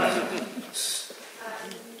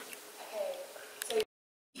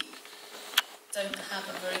 Don't have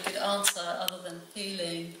a very good answer other than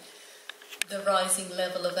feeling the rising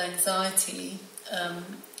level of anxiety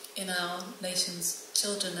in our nation's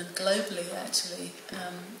children and globally, actually.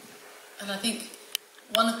 And I think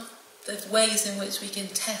one of the ways in which we can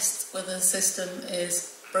test whether the system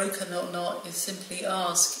is broken or not is simply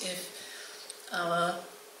ask if our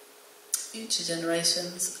future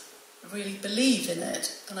generations really believe in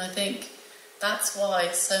it. And I think that's why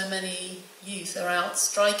so many youth are out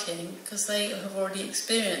striking, because they have already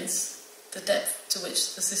experienced the depth to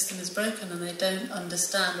which the system is broken and they don't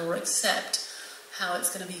understand or accept how it's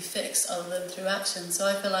going to be fixed other than through action. So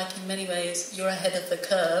I feel like in many ways you're ahead of the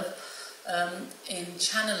curve in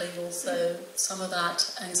channeling also some of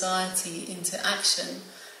that anxiety into action.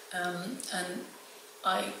 And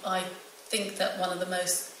I think that one of the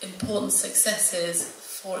most important successes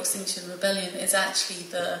for Extinction Rebellion is actually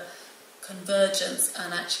the convergence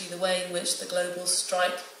and actually the way in which the global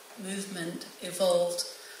strike movement evolved,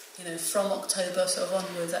 you know, from October sort of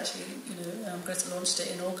onwards. Actually, you know, Greta launched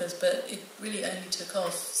it in August, but it really only took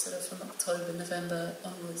off sort of from October, November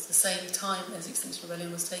onwards, the same time as Extinction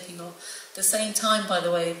Rebellion was taking off. The same time, by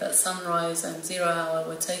the way, that Sunrise and Zero Hour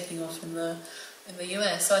were taking off in the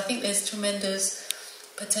US. So I think there's tremendous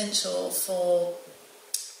potential for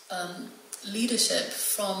leadership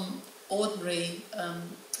from ordinary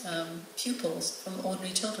pupils, from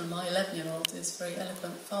ordinary children. My 11-year-old is very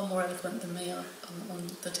eloquent, far more eloquent than me on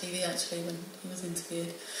the TV actually when he was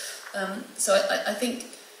interviewed. So I think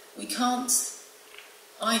we can't,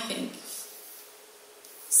 I think,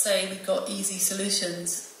 say we've got easy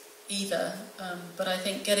solutions either, but I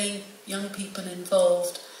think getting young people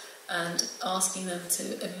involved and asking them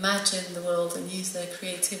to imagine the world and use their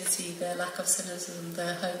creativity, their lack of cynicism,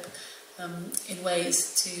 their hope, in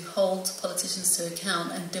ways to hold politicians to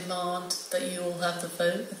account and demand that you all have the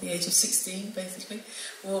vote at the age of 16, basically,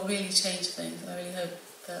 will really change things. I really hope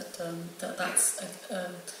that that's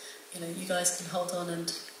you know, you guys can hold on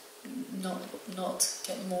and not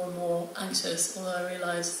get more and more anxious. Although I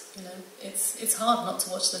realise, you know, it's hard not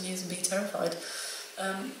to watch the news and be terrified.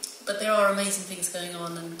 But there are amazing things going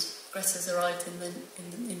on, and Greta's arrived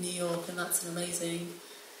in New York, and that's an amazing,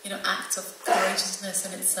 you know, act of courageousness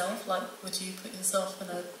in itself. Like, would you put yourself in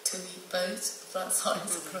a 2-week boat of that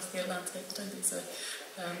size across the Atlantic? I don't think so.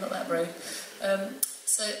 Not that brave.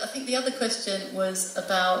 So I think the other question was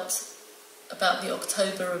about the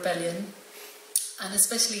October Rebellion, and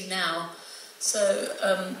especially now. So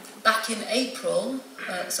back in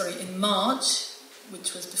in March,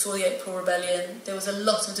 which was before the April Rebellion, there was a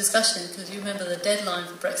lot of discussion, because you remember the deadline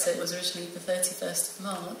for Brexit was originally the 31st of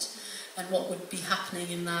March, and what would be happening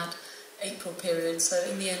in that April period. So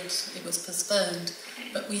in the end it was postponed,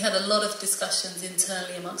 but we had a lot of discussions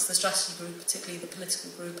internally amongst the strategy group, particularly the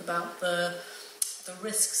political group, about the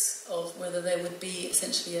risks of whether there would be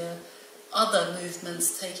essentially other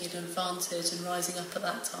movements taking advantage and rising up at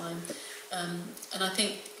that time. And I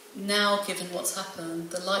think now, given what's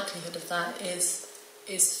happened, the likelihood of that is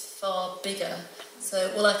far bigger.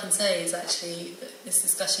 So all I can say is actually that this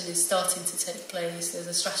discussion is starting to take place. There's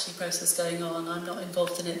a strategy process going on. I'm not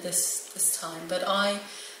involved in it this time, but I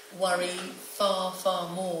worry far, far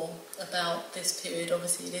more about this period.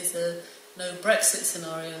 Obviously, it is a no Brexit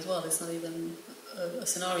scenario as well. It's not even a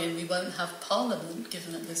scenario, and we won't have Parliament,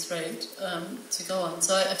 given at this rate, to go on.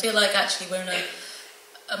 So I feel like actually we're in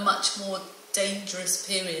a much more dangerous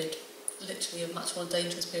period, literally a much more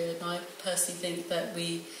dangerous period. And I personally think that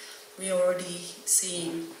we're already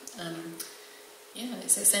seeing,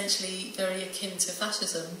 it's essentially very akin to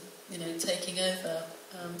fascism, you know, taking over.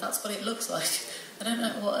 That's what it looks like. I don't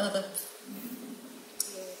know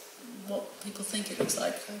what people think it looks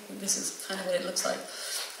like. I think this is kind of what it looks like,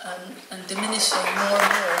 and diminishing more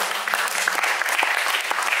and more.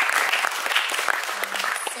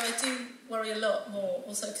 So I do worry a lot more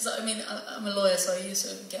also, because I mean, I'm a lawyer, so I used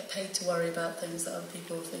to get paid to worry about things that other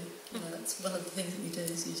people think, you know, that's one of the things that you do,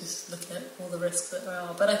 is you just look at all the risks that there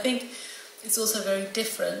are. But I think it's also very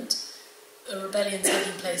different, a rebellion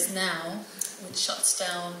taking place now, which shuts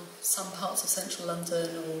down some parts of central London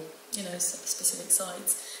or, you know, specific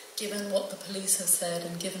sites, given what the police have said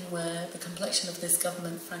and given where the complexion of this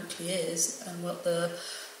government frankly is, and what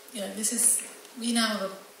we now have a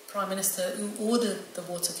Prime Minister who ordered the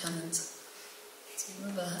water cannons. Do you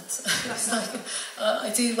remember that? So it's like,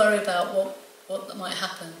 I do worry about what might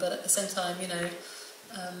happen, but at the same time, you know,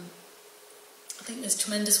 I think there's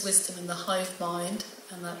tremendous wisdom in the hive mind,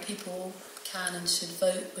 and that people can and should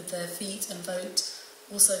vote with their feet and vote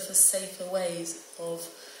also for safer ways of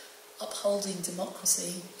upholding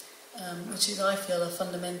democracy, which is, I feel, a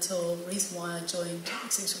fundamental reason why I joined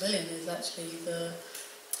Extinction Rebellion, is actually the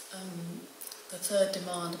third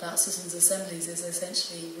demand about citizens' assemblies is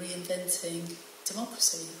essentially reinventing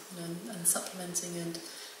democracy, and supplementing and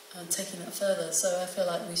taking that further. So I feel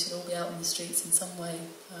like we should all be out on the streets in some way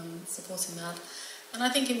supporting that. And I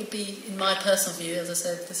think it would be, in my personal view, as I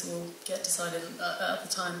said, this will get decided at other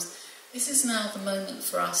times, this is now the moment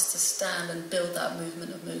for us to stand and build that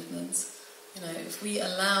movement of movements. If we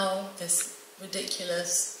allow this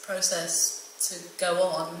ridiculous process to go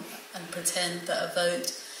on and pretend that a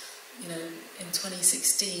vote, in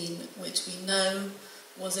 2016, which we know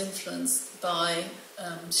was influenced by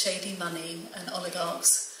shady money and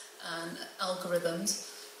oligarchs and algorithms,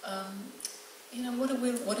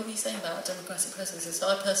 what are we saying about democratic processes? So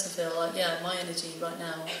I personally feel like, my energy right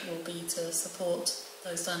now will be to support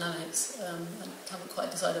those dynamics. And haven't quite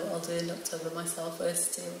decided what I'll do in October myself. We're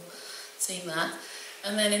still seeing that.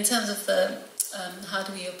 And then in terms of the how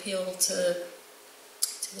do we appeal to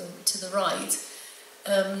the right,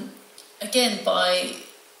 again by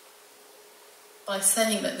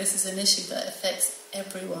saying that this is an issue that affects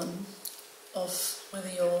everyone, of whether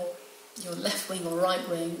you're left wing or right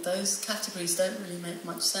wing, those categories don't really make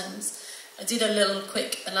much sense. I did a little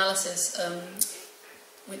quick analysis,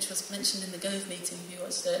 which was mentioned in the Gove meeting, if you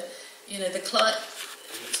watched it.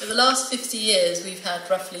 For the last 50 years, we've had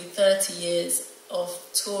roughly 30 years of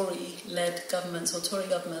Tory-led governments, or Tory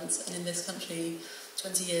governments, and in this country,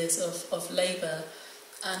 20 years of Labour.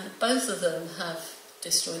 And both of them have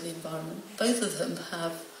destroyed the environment. Both of them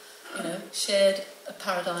have, shared a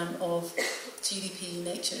paradigm of GDP,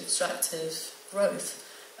 nature extractive growth.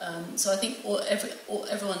 So I think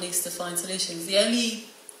everyone needs to find solutions. The only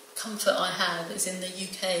comfort I have is in the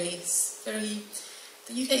UK.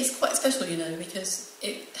 The UK is quite special, because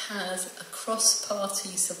it has a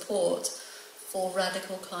cross-party support for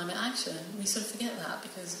radical climate action. We sort of forget that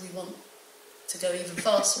because we want to go even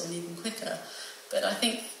faster and even quicker. But I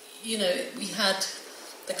think, we had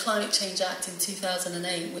the Climate Change Act in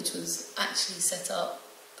 2008, which was actually set up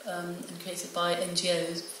and created by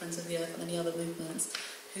NGOs, Friends of the Earth, and many other movements,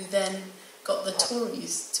 who then got the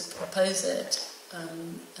Tories to propose it,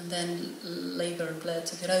 and then Labour and Blair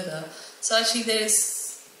took it over. So actually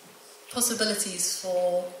there's possibilities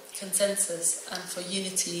for consensus and for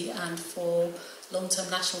unity and for long-term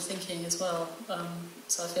national thinking as well.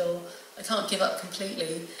 So I feel I can't give up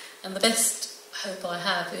completely. And the best hope I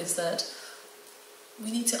have is that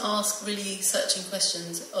we need to ask really searching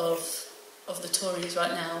questions of the Tories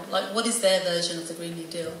right now. Like, what is their version of the Green New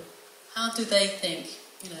Deal? How do they think,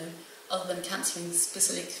 other than cancelling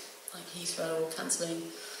specific, like Heathrow, or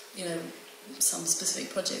cancelling, some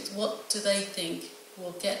specific projects, what do they think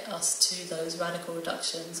will get us to those radical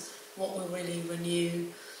reductions? What will really renew,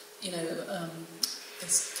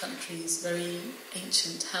 this country's very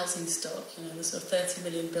ancient housing stock? The sort of 30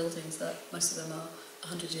 million buildings that most of them are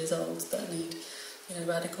 100 years old that need,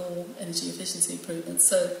 radical energy efficiency improvements.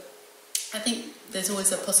 So I think there's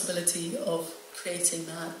always a possibility of creating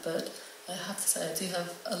that, but I have to say I do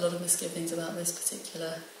have a lot of misgivings about this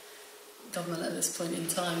particular government at this point in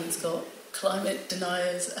time. It's got climate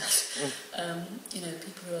deniers and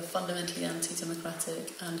people who are fundamentally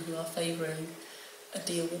anti-democratic and who are favouring a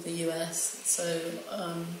deal with the US. So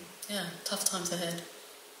tough times ahead.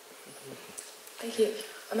 Thank you.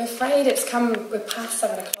 I'm afraid we're past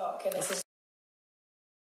 7 o'clock, and this is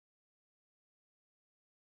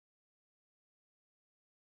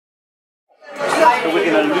we're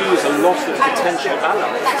going to lose a lot of potential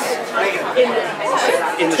allies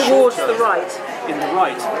in the towards short term. The right. In the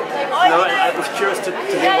right. No, I was curious to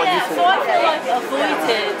hear what you thought. So I feel like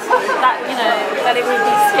avoided that, that it would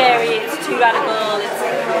be scary, it's too radical.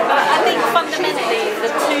 But I think fundamentally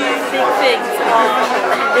the two big things are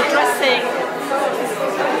addressing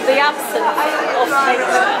the absence of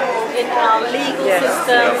nature in our legal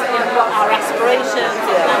systems, in our aspirations,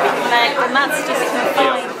 in how we connect, and that's just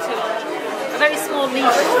confined to a very small niche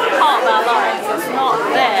part of our lives. It's not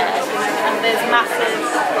there, and there's massive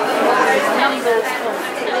numbers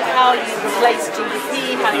of how you replace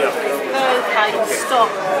GDP, how you replace growth, how you stop.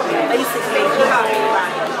 Basically, people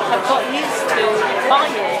have got used to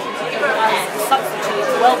buying as a substitute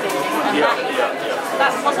for well-being, and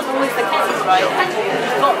that wasn't always the case, right? And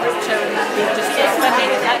we got richer and we just kept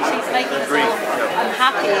spending, and actually it's making us all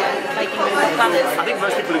happy making moving planets. I think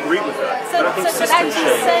most people agree with that. So, but I think but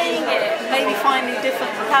actually saying it, maybe finding different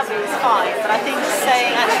vocabulary is fine, but I think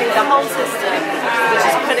saying actually the whole system, which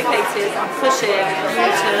is predicated on pushing you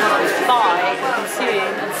to buy,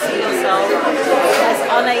 consume, and see yourself as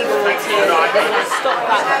unable to stop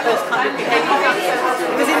those kind of behaviours.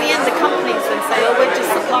 Because in the end, the companies then say, oh, we're just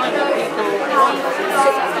supplying what people want.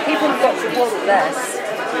 People have got to want less.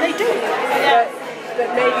 They do, yeah.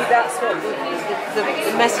 But maybe that's what the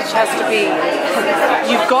message has to be.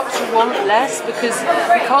 You've got to want less because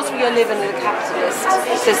we are living in a capitalist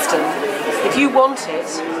system. If you want it,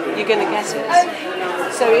 you're going to get it.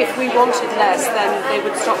 So if we wanted less, then they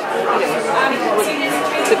would stop.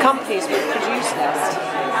 The companies would produce less.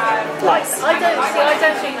 I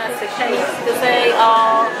don't think that's the case because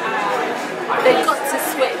they've got to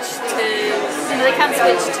switch to, they can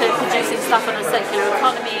switch to producing stuff on a circular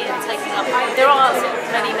economy and taking up, there are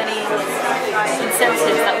many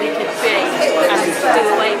incentives that we could create and do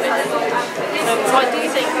away with. So I do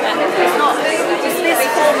think that it's this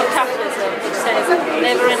form of capitalism which says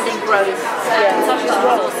never-ending growth, consumption of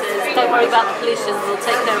resources, don't worry about the pollution, we'll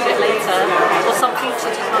take care of it later, or some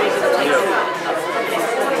future technology will take care of it.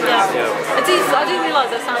 I do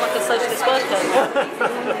realise I sound like a socialist worker.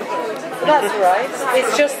 That's right.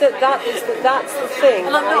 It's just that's the thing.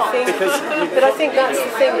 And I'm not. But I think that's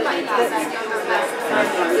the thing that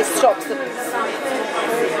it stops the bankers.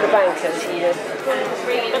 But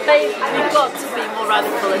we've got to be more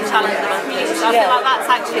radical and challenge them as views. I feel like that's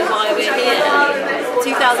actually why we're here.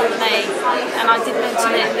 2008, and I did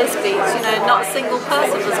mention it in this speech, not a single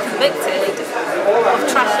person was convicted of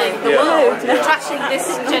trashing the world, of trashing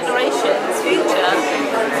this generation's future.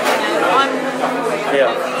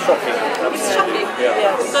 Shocking. It's shocking.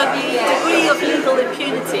 So the degree of legal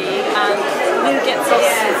impunity and who gets us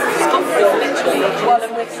scot-free, literally,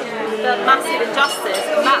 the massive injustice,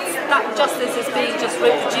 and that justice is being just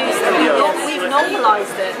reproduced. And we've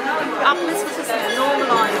normalised it. Our political system has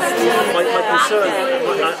normalised My concern,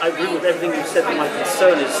 I agree with everything you said, but my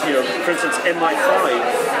concern is, for instance, MI5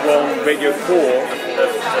 were on Radio 4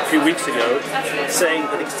 a few weeks ago saying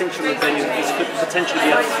that Extinction Rebellion could potentially be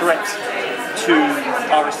a threat to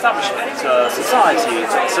our establishment, society.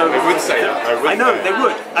 So they would say that. I know they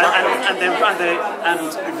would,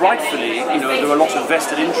 and rightfully, there are lots of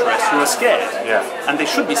vested interests who are scared, and they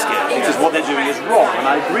should be scared because what they're doing is wrong. And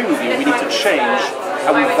I agree with you. We need to change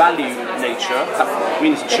how we value nature. We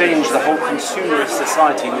need to change the whole consumerist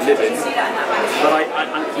society we live in. But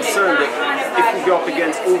I'm concerned that if we go up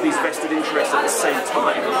against all these vested interests at the same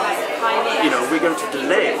time, we're going to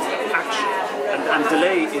delay action. And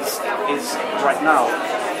delay is right now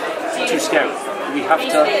too scary. We have to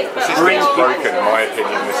bring people. Broken, in my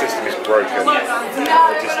opinion. The system is broken.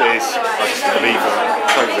 It just is. I just believe in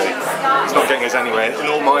it totally. It's not getting us anywhere. In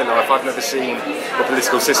all my life, I've never seen the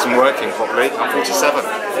political system working properly. I'm 47,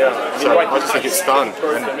 so I just think it's done.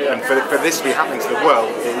 And for this to be happening to the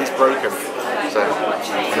world, it is broken. So,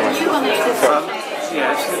 anyway.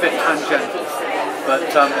 It's a bit tangential.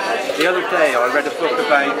 But the other day I read a book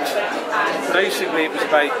about, basically it was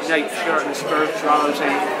about nature and spirituality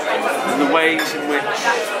and the ways in which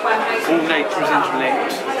all nature is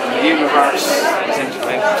interlinked and the universe is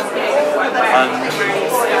interlinked. And if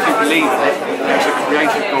you believe in it, there's a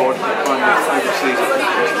creator God that kind of oversees it.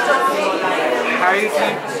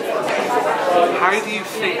 How do you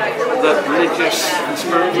think that religious and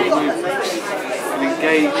spiritual movements can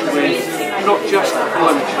engage with not just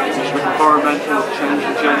climate change, but environmental change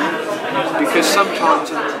in general? Because sometimes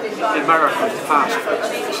in America, in the past,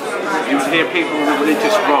 you would hear people with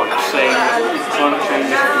religious rights saying that climate change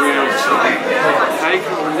is real and so on. How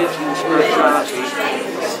can religion and spirituality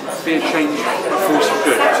be a change, a force of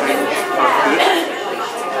good?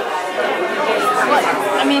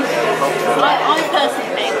 I mean, I personally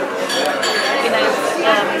think,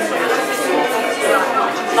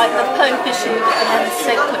 like the Pope issued an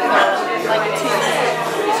encyclical,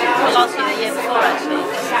 last year, the year before actually,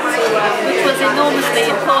 which was enormously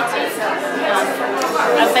important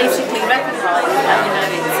and basically recognised that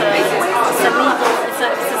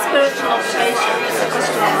it's a spiritual obligation, it's a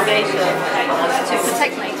Christian obligation to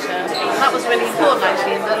protect nature. That was really important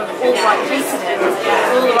actually, and all the right people did,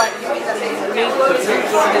 all the right people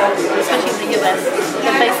especially in the US,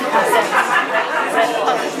 they basically said red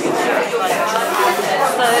Pope.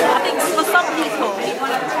 So I think for some people,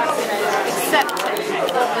 accepting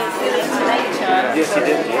what we're doing to nature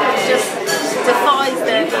just defies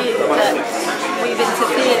their view that we've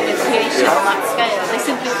interfered with creation on that scale. They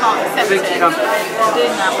simply can't accept it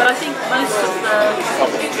doing that. But I think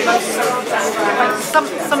some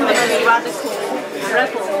of the most radical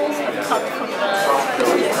rebels have come from the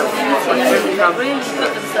Christian community really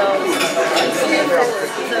put themselves forward.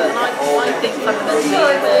 So, and I think fundamentally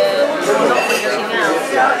they're not reaching out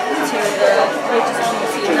to the religious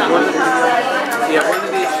community enough. Yeah, one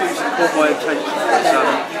of the issues that caught my attention is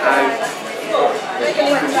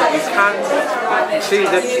how you can see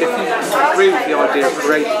that if you agree with the idea of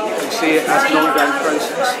creation, you can see it as an ongoing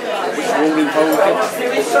process, which we're all involved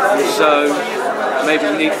in. So maybe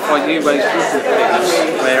we need to find new ways of looking at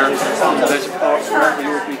things where there's a part for every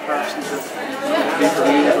ordinary person to be for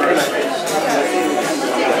the universe.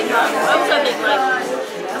 I also think,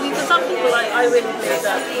 I mean, for some people, I really believe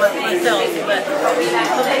that myself, but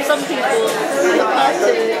for some people, the path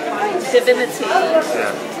to divinity is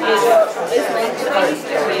nature,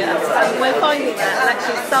 basically. And we're finding that, and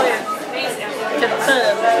actually science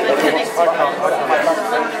confirms the connected the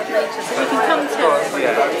wonder of nature. So you can come to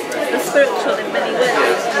the spiritual in many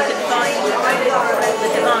ways. You can find the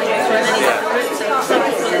divine through many different routes. So for some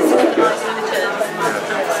people, it's organised religion, and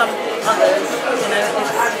for some others, it's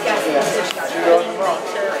nature.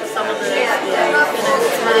 Some of the,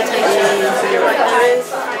 it's meditation. Like there is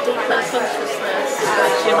a deeper consciousness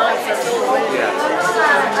which unites us all. A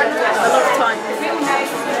lot of times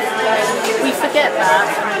we forget that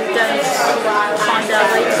and we don't find our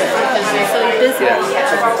way to it because we're so busy and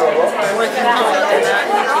working hard and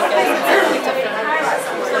our energy goes in so many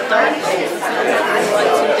different sort of directions. It's like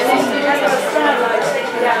too busy to do something.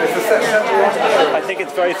 I think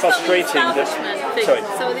it's very frustrating that. Sorry.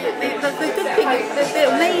 So the good thing, the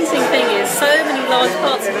amazing thing is, so many large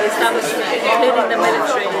parts of the establishment, including the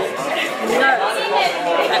military, know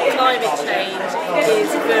that climate change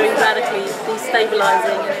is very radically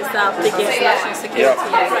destabilising and it's our biggest national security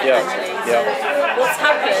threat actually. So what's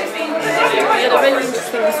happened, we had a really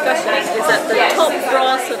interesting discussion, is that the top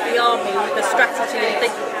brass of the army, the strategy and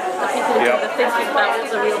the people who do the thinking about what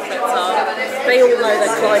the real threats are, they all know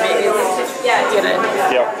that climate is,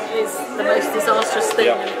 is the most disastrous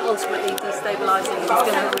thing and ultimately destabilising. It's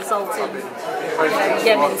going to result in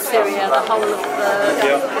Yemen, Syria, the whole of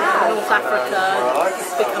North Africa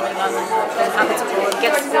becoming uninhabitable. And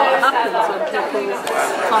guess what happens when people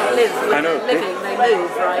can't live? They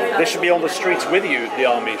move, right? They should be on the streets with you, the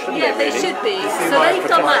army, shouldn't they? Yeah, they should be. So they've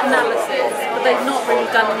done that analysis, but they've not really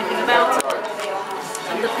done anything about it.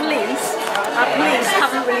 And our police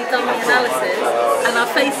haven't really done the analysis and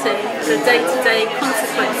are facing the day-to-day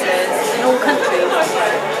consequences in all countries.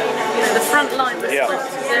 The front line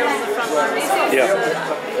response, they're on the front line response.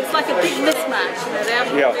 It's like a big mismatch.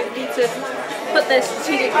 They need to put their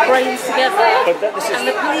strategic brains together, and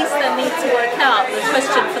the police then need to work out. The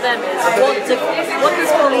question for them is, what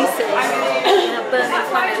does policing in a burning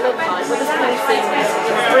planet look like? What does policing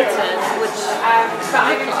in Britain, which look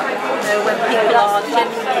like? When people are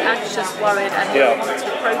genuinely anxious, worried, and they want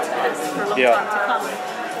to protest for a long time to come.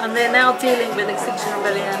 And they're now dealing with Extinction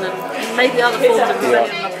Rebellion and maybe other forms of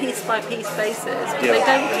rebellion on a piece-by-piece basis, but they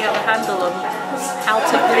don't really have a handle on how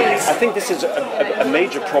to police. I think this is a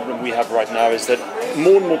major problem we have right now, is that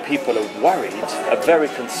more and more people are worried, are very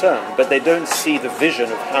concerned, but they don't see the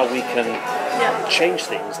vision of how we can change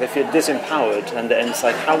things. They feel disempowered, and it's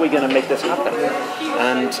like, how are we going to make this happen?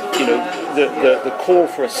 And the call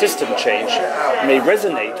for a system change may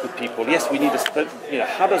resonate with people. Yes, we need but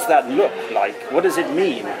how does that look like? What does it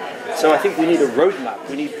mean? So I think we need a roadmap.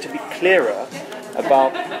 We need to be clearer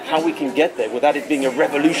about how we can get there without it being a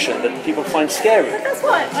revolution that people find scary. That's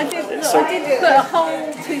why I did put a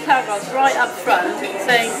whole 2 paragraphs right up front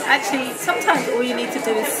saying, actually, sometimes all you need to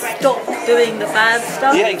do is stop doing the bad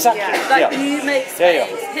stuff. Yeah, exactly. You make space.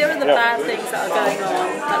 Here are the bad things that are going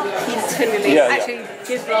on that we continually actually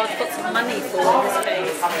give large pots of money for in this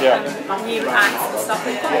case. And new acts and stuff.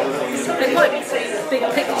 They're quite big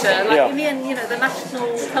picture. In the end, the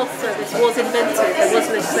National Health Service was invented. There was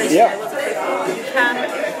legislation. There was a you can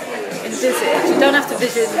envisage. You don't have to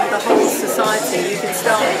vision the whole society. You can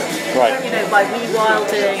start, by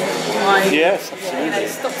rewilding, by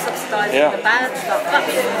stop subsidising the bad stuff. That's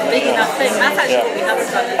a big enough thing. That's actually what we haven't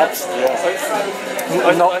done.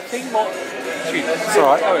 I think what. It's all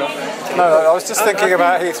right. No, I was just thinking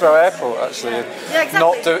about Heathrow Airport actually,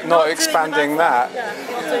 not expanding that,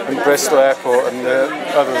 and Bristol Airport and the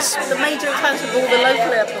others. The major expansion of all the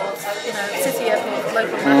local airports, city airports,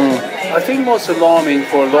 local airports. I think what's alarming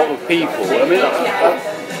for a lot of people, a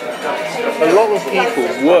lot of people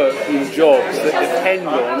work in jobs that depend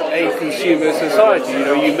on a consumer society.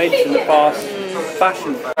 You mentioned the fast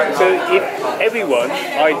fashion. So if everyone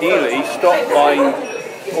ideally stopped buying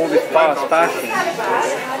all this fast fashion,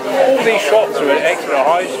 all these shops are at Exeter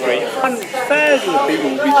High Street, thousands of people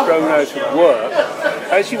will be thrown out of work.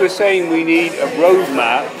 As you were saying, we need a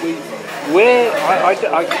roadmap. where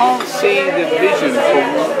I can't see the vision for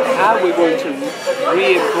how we're going to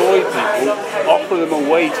re-employ people, offer them a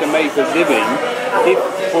way to make a living if,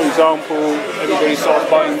 for example, everybody starts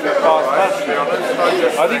buying fast fashion.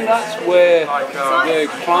 I think that's where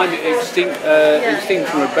the climate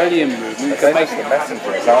extinction rebellion movement They're just the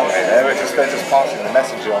messengers, aren't they? They're just passing the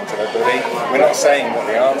message on to everybody. We're not saying what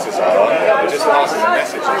the answers are, we're just passing the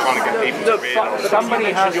message and trying to get people to realise.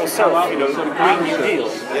 Somebody has yourself, you know, the Green New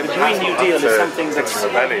Deal. The Green New Deal is something that's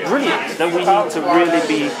brilliant, that we need to really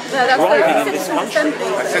be driving in this country.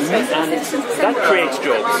 And that creates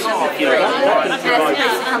jobs. You know, that can provide...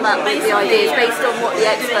 come up with the ideas based on what the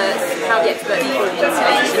experts, how the experts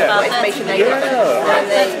what information they get. And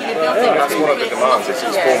that's one of the demands, it's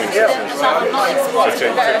informing systems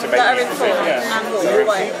to make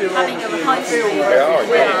having a high school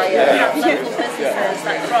businesses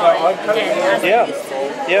that thrive again as we used to.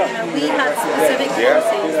 We had specific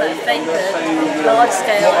policies that favoured large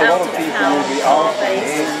scale out of town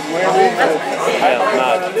car-based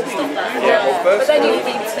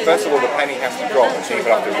First of all, the penny has to drop and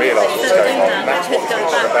people have to realise what's going on, and that's what the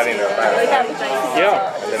rebellion are about.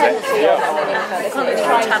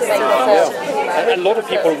 And a lot of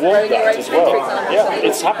people want that as well. Yeah,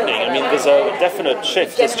 it's happening. I mean, there's a definite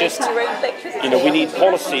shift. It's just, you know, we need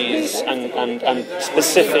policies and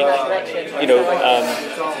specific, you know,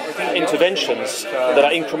 interventions that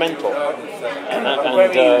are incremental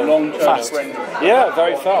and fast. Yeah,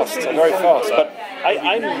 very fast, very fast. But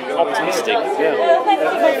I'm optimistic. Yeah. Well, thank you,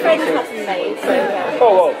 my friend hasn't made.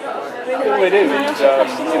 Oh well. All it is,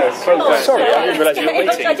 you know, sorry, I didn't realise you were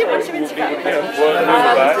waiting. I didn't want to interrupt. First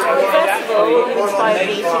of all, you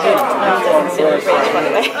inspired me to go to London to the bridge, by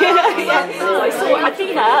the way. I'd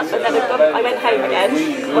been up, and then I went home again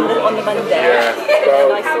on the Monday,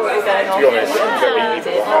 and I saw it going on. To be honest,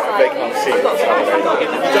 they can't see it.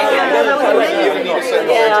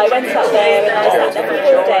 Yeah, I went up there, and I sat there for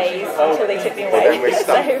 4 days until they took me away. Well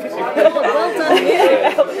done.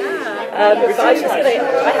 So I was just going to,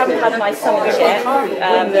 I haven't had my summons yet. I'm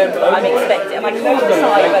expecting, and I called the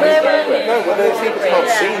site when it's going. No, well, those people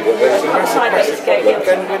can't see that there's a massive pressure,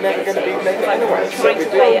 then we're never going to be making anyway. I'm trying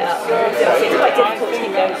to weigh it up. It's quite difficult to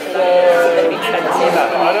keep going for it's going to be expensive.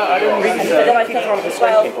 I don't really know. But then I think, well,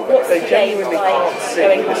 what's the game like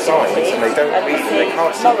going the signs and they don't read, they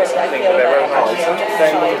can't see something with their own eyes,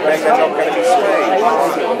 then they're not going to be swayed.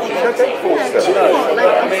 No, don't force them.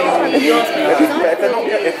 I mean,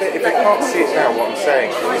 if they can't see it now, what I'm saying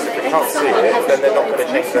is if they can't see it, then they're not going to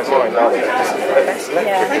change their mind, are they? That's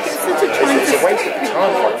electric. It's a waste of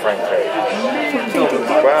time, quite frankly.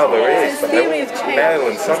 Well, there is, but they're male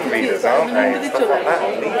and sun readers, aren't they? And stuff like that.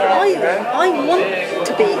 I want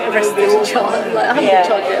to be arrested and charged. Like, I haven't been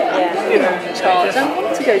charged yet. I'm charged. I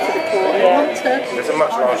want to go to the court. I want to. There's a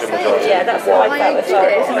much larger majority. Yeah, that's what I felt as well.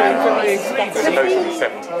 It's supposed to be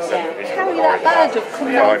 70%. Carry that badge of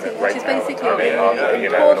criminality, which is basically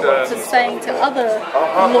important to saying to other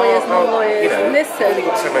lawyers, non-lawyers, listen,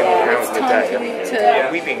 it's time for you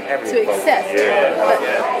to accept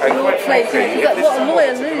that you're flaking. Because what a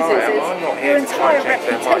lawyer loses is your entire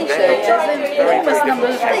reputation. There's an enormous number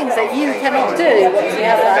of things that you cannot do once you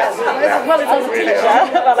have that, as well as as a teacher.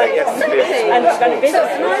 And I feel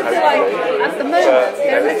like at the moment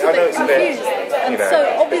they're a little bit confused. And so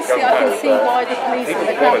obviously I can see why the police and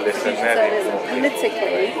the crowd prosecution service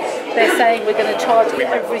politically they're saying we're going to charge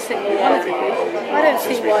every single one of you. I don't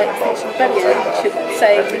see why Extinction Rebellion should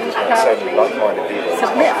say we proudly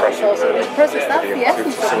submit ourselves to this process. That's the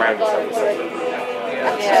essence of it.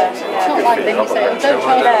 It's not like then you say, oh, don't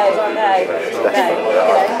charge us. No.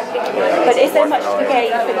 But is there much to gain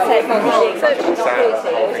for the technology? It's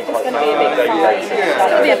going to be a big fine. It's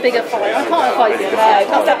going to be a bigger fine. I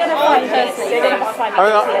can't advise you.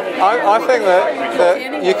 I think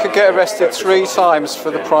that you could get arrested 3 times for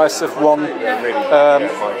the price of one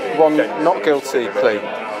not guilty plea.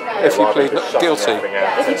 If you plead not guilty,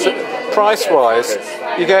 so price-wise,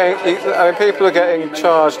 people are getting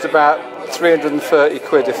charged about 330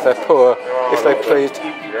 quid if they're poor, if they plead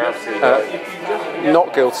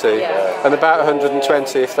not guilty, and about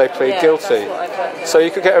 120 if they plead guilty. So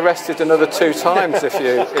you could get arrested another 2 times if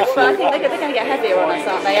you. Well, I think they're going to get heavier on us,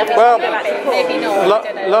 aren't they? Well,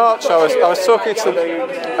 Larch, I was talking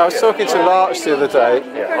to Larch the other day.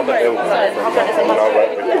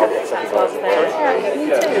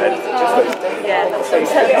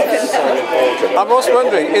 I'm also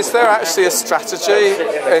wondering, is there actually a strategy,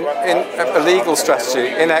 a legal strategy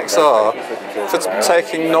in XR for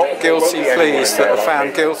taking not guilty pleas that are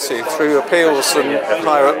found guilty through appeals and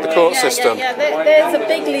higher up the court system? Yeah, there's a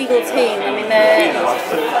big legal team. I mean,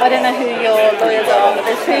 I don't know who your lawyers are, but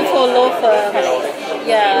there's 3 or 4 law firms,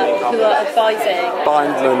 who are advising.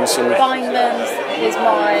 Bindlands and... Bindlands is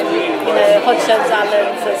mine, Hodge Jones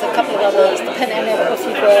Allen's, there's a couple of others, depending on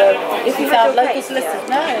if you found local solicitors.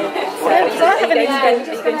 No, because I haven't even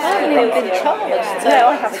been charged. No,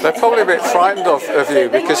 I haven't. They're probably a bit frightened of you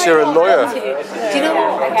because you're a lawyer. Do you know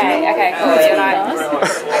what? Okay, cool.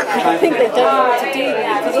 I think they don't know what to do with me,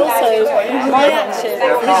 because also my action,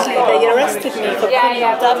 initially they arrested me for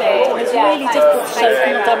criminal damage, and it's really difficult to show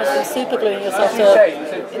criminal damage from supergluing yourself to,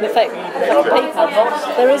 in effect, paper.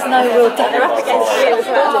 There is no real damage against you.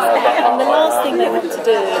 And the last thing they want to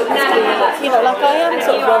do is be, like I am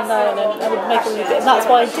sort of well known and I would make all of it, and that's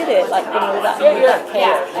why I did it, with that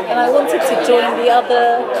case. And I wanted to join the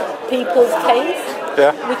other people's case.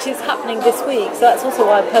 Yeah. Which is happening this week, so that's also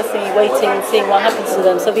why I'm personally waiting and seeing what happens to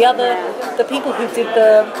them. So the people who did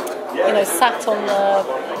sat on the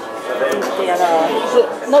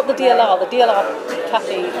DLR, not the DLR, the DLR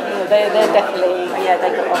Kathy, they're definitely, they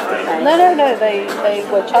got off the case. No, they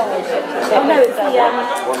were charged. Oh no, it's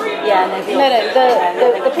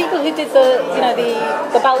the people who did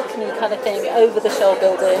the balcony kind of thing over the Shell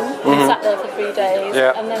building, who sat there for 3 days,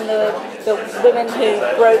 and then the women who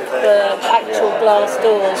broke the actual glass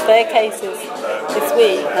doors, their cases this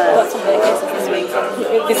week, got some of their cases this week,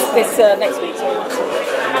 this next week,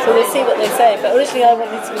 so we'll see what they say. But originally I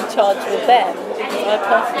wanted to be charged with them, because I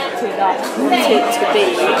personally do not want it to be,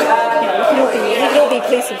 we can all be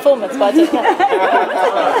police informants, but I don't know.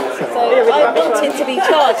 So I wanted to be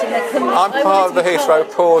charged, and I'm part of the Heathrow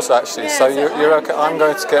pause actually, so you're okay. I'm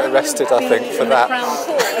going to get arrested, I think, for that.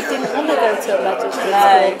 I didn't want to go to a magistrate's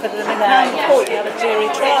court, because in the Crown Court you have a jury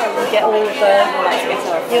trial and get all of the...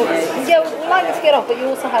 we'd like to get off, but you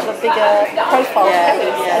also have a bigger profile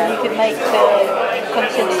case, and you can make the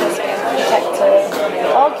conscientious protector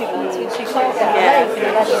arguments, which you can't make in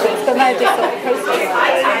the magistrates. But now this sort of process,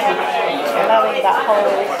 allowing that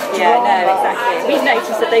whole... exactly. We've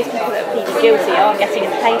noticed that those people that are pleading guilty are getting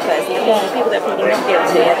in the papers, and the people that are pleading not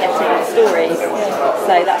guilty are getting in the stories.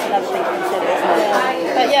 So that's another thing to consider, isn't it?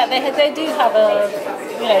 But they do have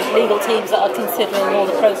legal teams that are considering all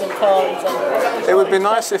the pros and cons. And it would be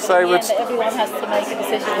nice if they would... Everyone has to make a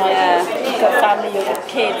decision, you've got family, you've got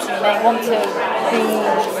kids, you may want to be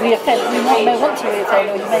reoffend, you may want to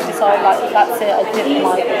reoffend, or you may decide, that's it, I did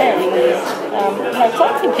my thing. So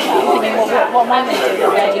I'm thinking, what am I going to do?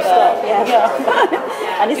 Where do you stop?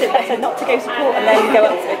 And is it better not to go to court and then go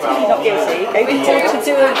up to plead not guilty, go to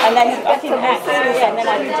do it, and then back in act, and then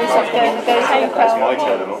I can do something and go home? That's my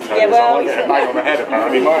turn, not bang on the head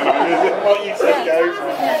apparently. What you said goes.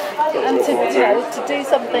 And to do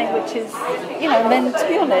something which is, and then to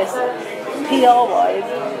be honest, PR-wise,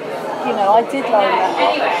 I did line that up.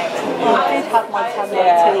 I did have my camera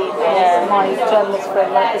team, my journalist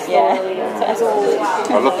friend, the story. So it was all...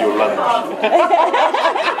 I love your lunch.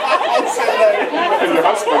 And your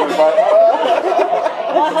husband was like,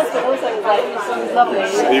 my husband also was like, it was lovely.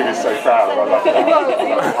 He was so proud. I loved it.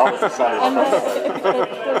 I was the same. And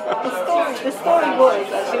the story was,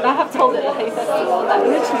 actually, and I have told it at the Hay Festival, that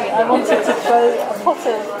originally I wanted to throw a pot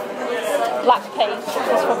of black paint, which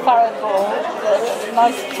was from Farhana Yamin, a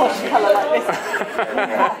nice posh colour like this,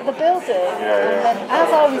 at the building. And then as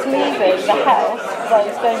I was leaving the house, as I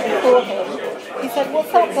was going before him, he said, "What's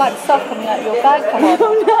that black stuff coming out of your bag, Farhana?"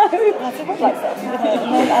 Oh no! And I said, "What black stuff?" And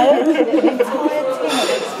then I opened it, and the entire tin had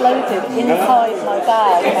exploded inside my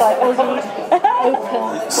bag. It's like already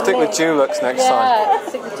open. Stick with Dulux next time. Yeah,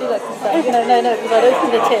 stick with Dulux and stuff. No, because I'd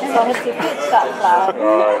opened the tin, so I had to pitch that flower,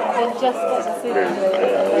 and then just get the food in it,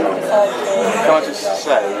 and then decide to... Can I just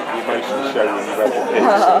say, the emotion show when you read the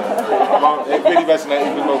piece, it really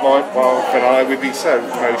resonated with my wife and I. We've been so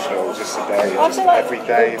emotional just today, just every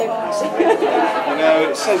day recently.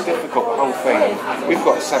 It's so difficult, the whole thing. We've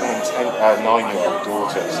got 7 and 9-year-old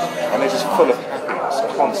daughters, and they're just full of happiness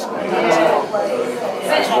constantly.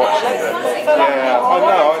 Just watching it. I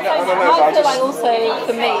know. I feel like also,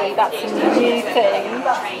 for me, that's a new thing,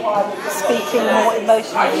 speaking more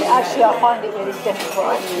emotionally. Actually, I find it really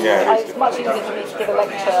difficult. It's much easier for me to give a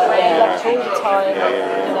lecture. I lecture all the time,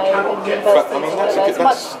 in university. It's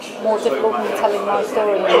much more difficult than telling my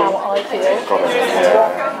story and how I feel, and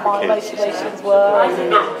what my motivations were,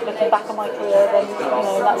 and looking back on my career, then,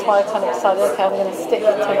 that's why I kind of decided, okay, I'm going to stick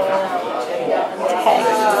to a text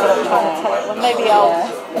instead of trying to tell it. Well, maybe I'll...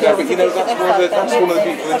 Yeah, but that's one of the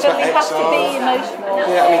people that's we have to be emotional.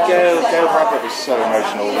 Yeah, Gail Bradford is so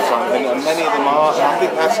emotional all the time, and many of them are. And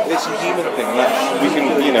I think it's a human thing that we can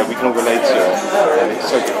all relate to it, and it's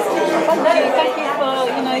so difficult. Thank you for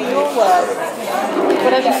your work.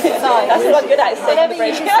 Whatever you decide, decide. That's what good at, sitting on the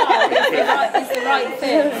bridge. Whatever you decide is the right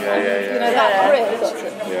thing. You know, that bridge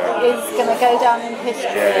is going to go down in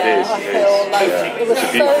history. I feel like it was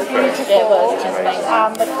so beautiful,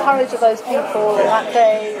 and the courage of those people that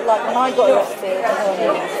day. Like when I got arrested,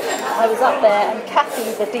 I was up there, and Kathy,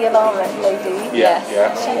 the DLR lady,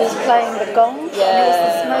 she was playing the gong. And it was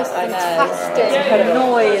this most fantastic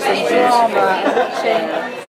noise and drama, and watching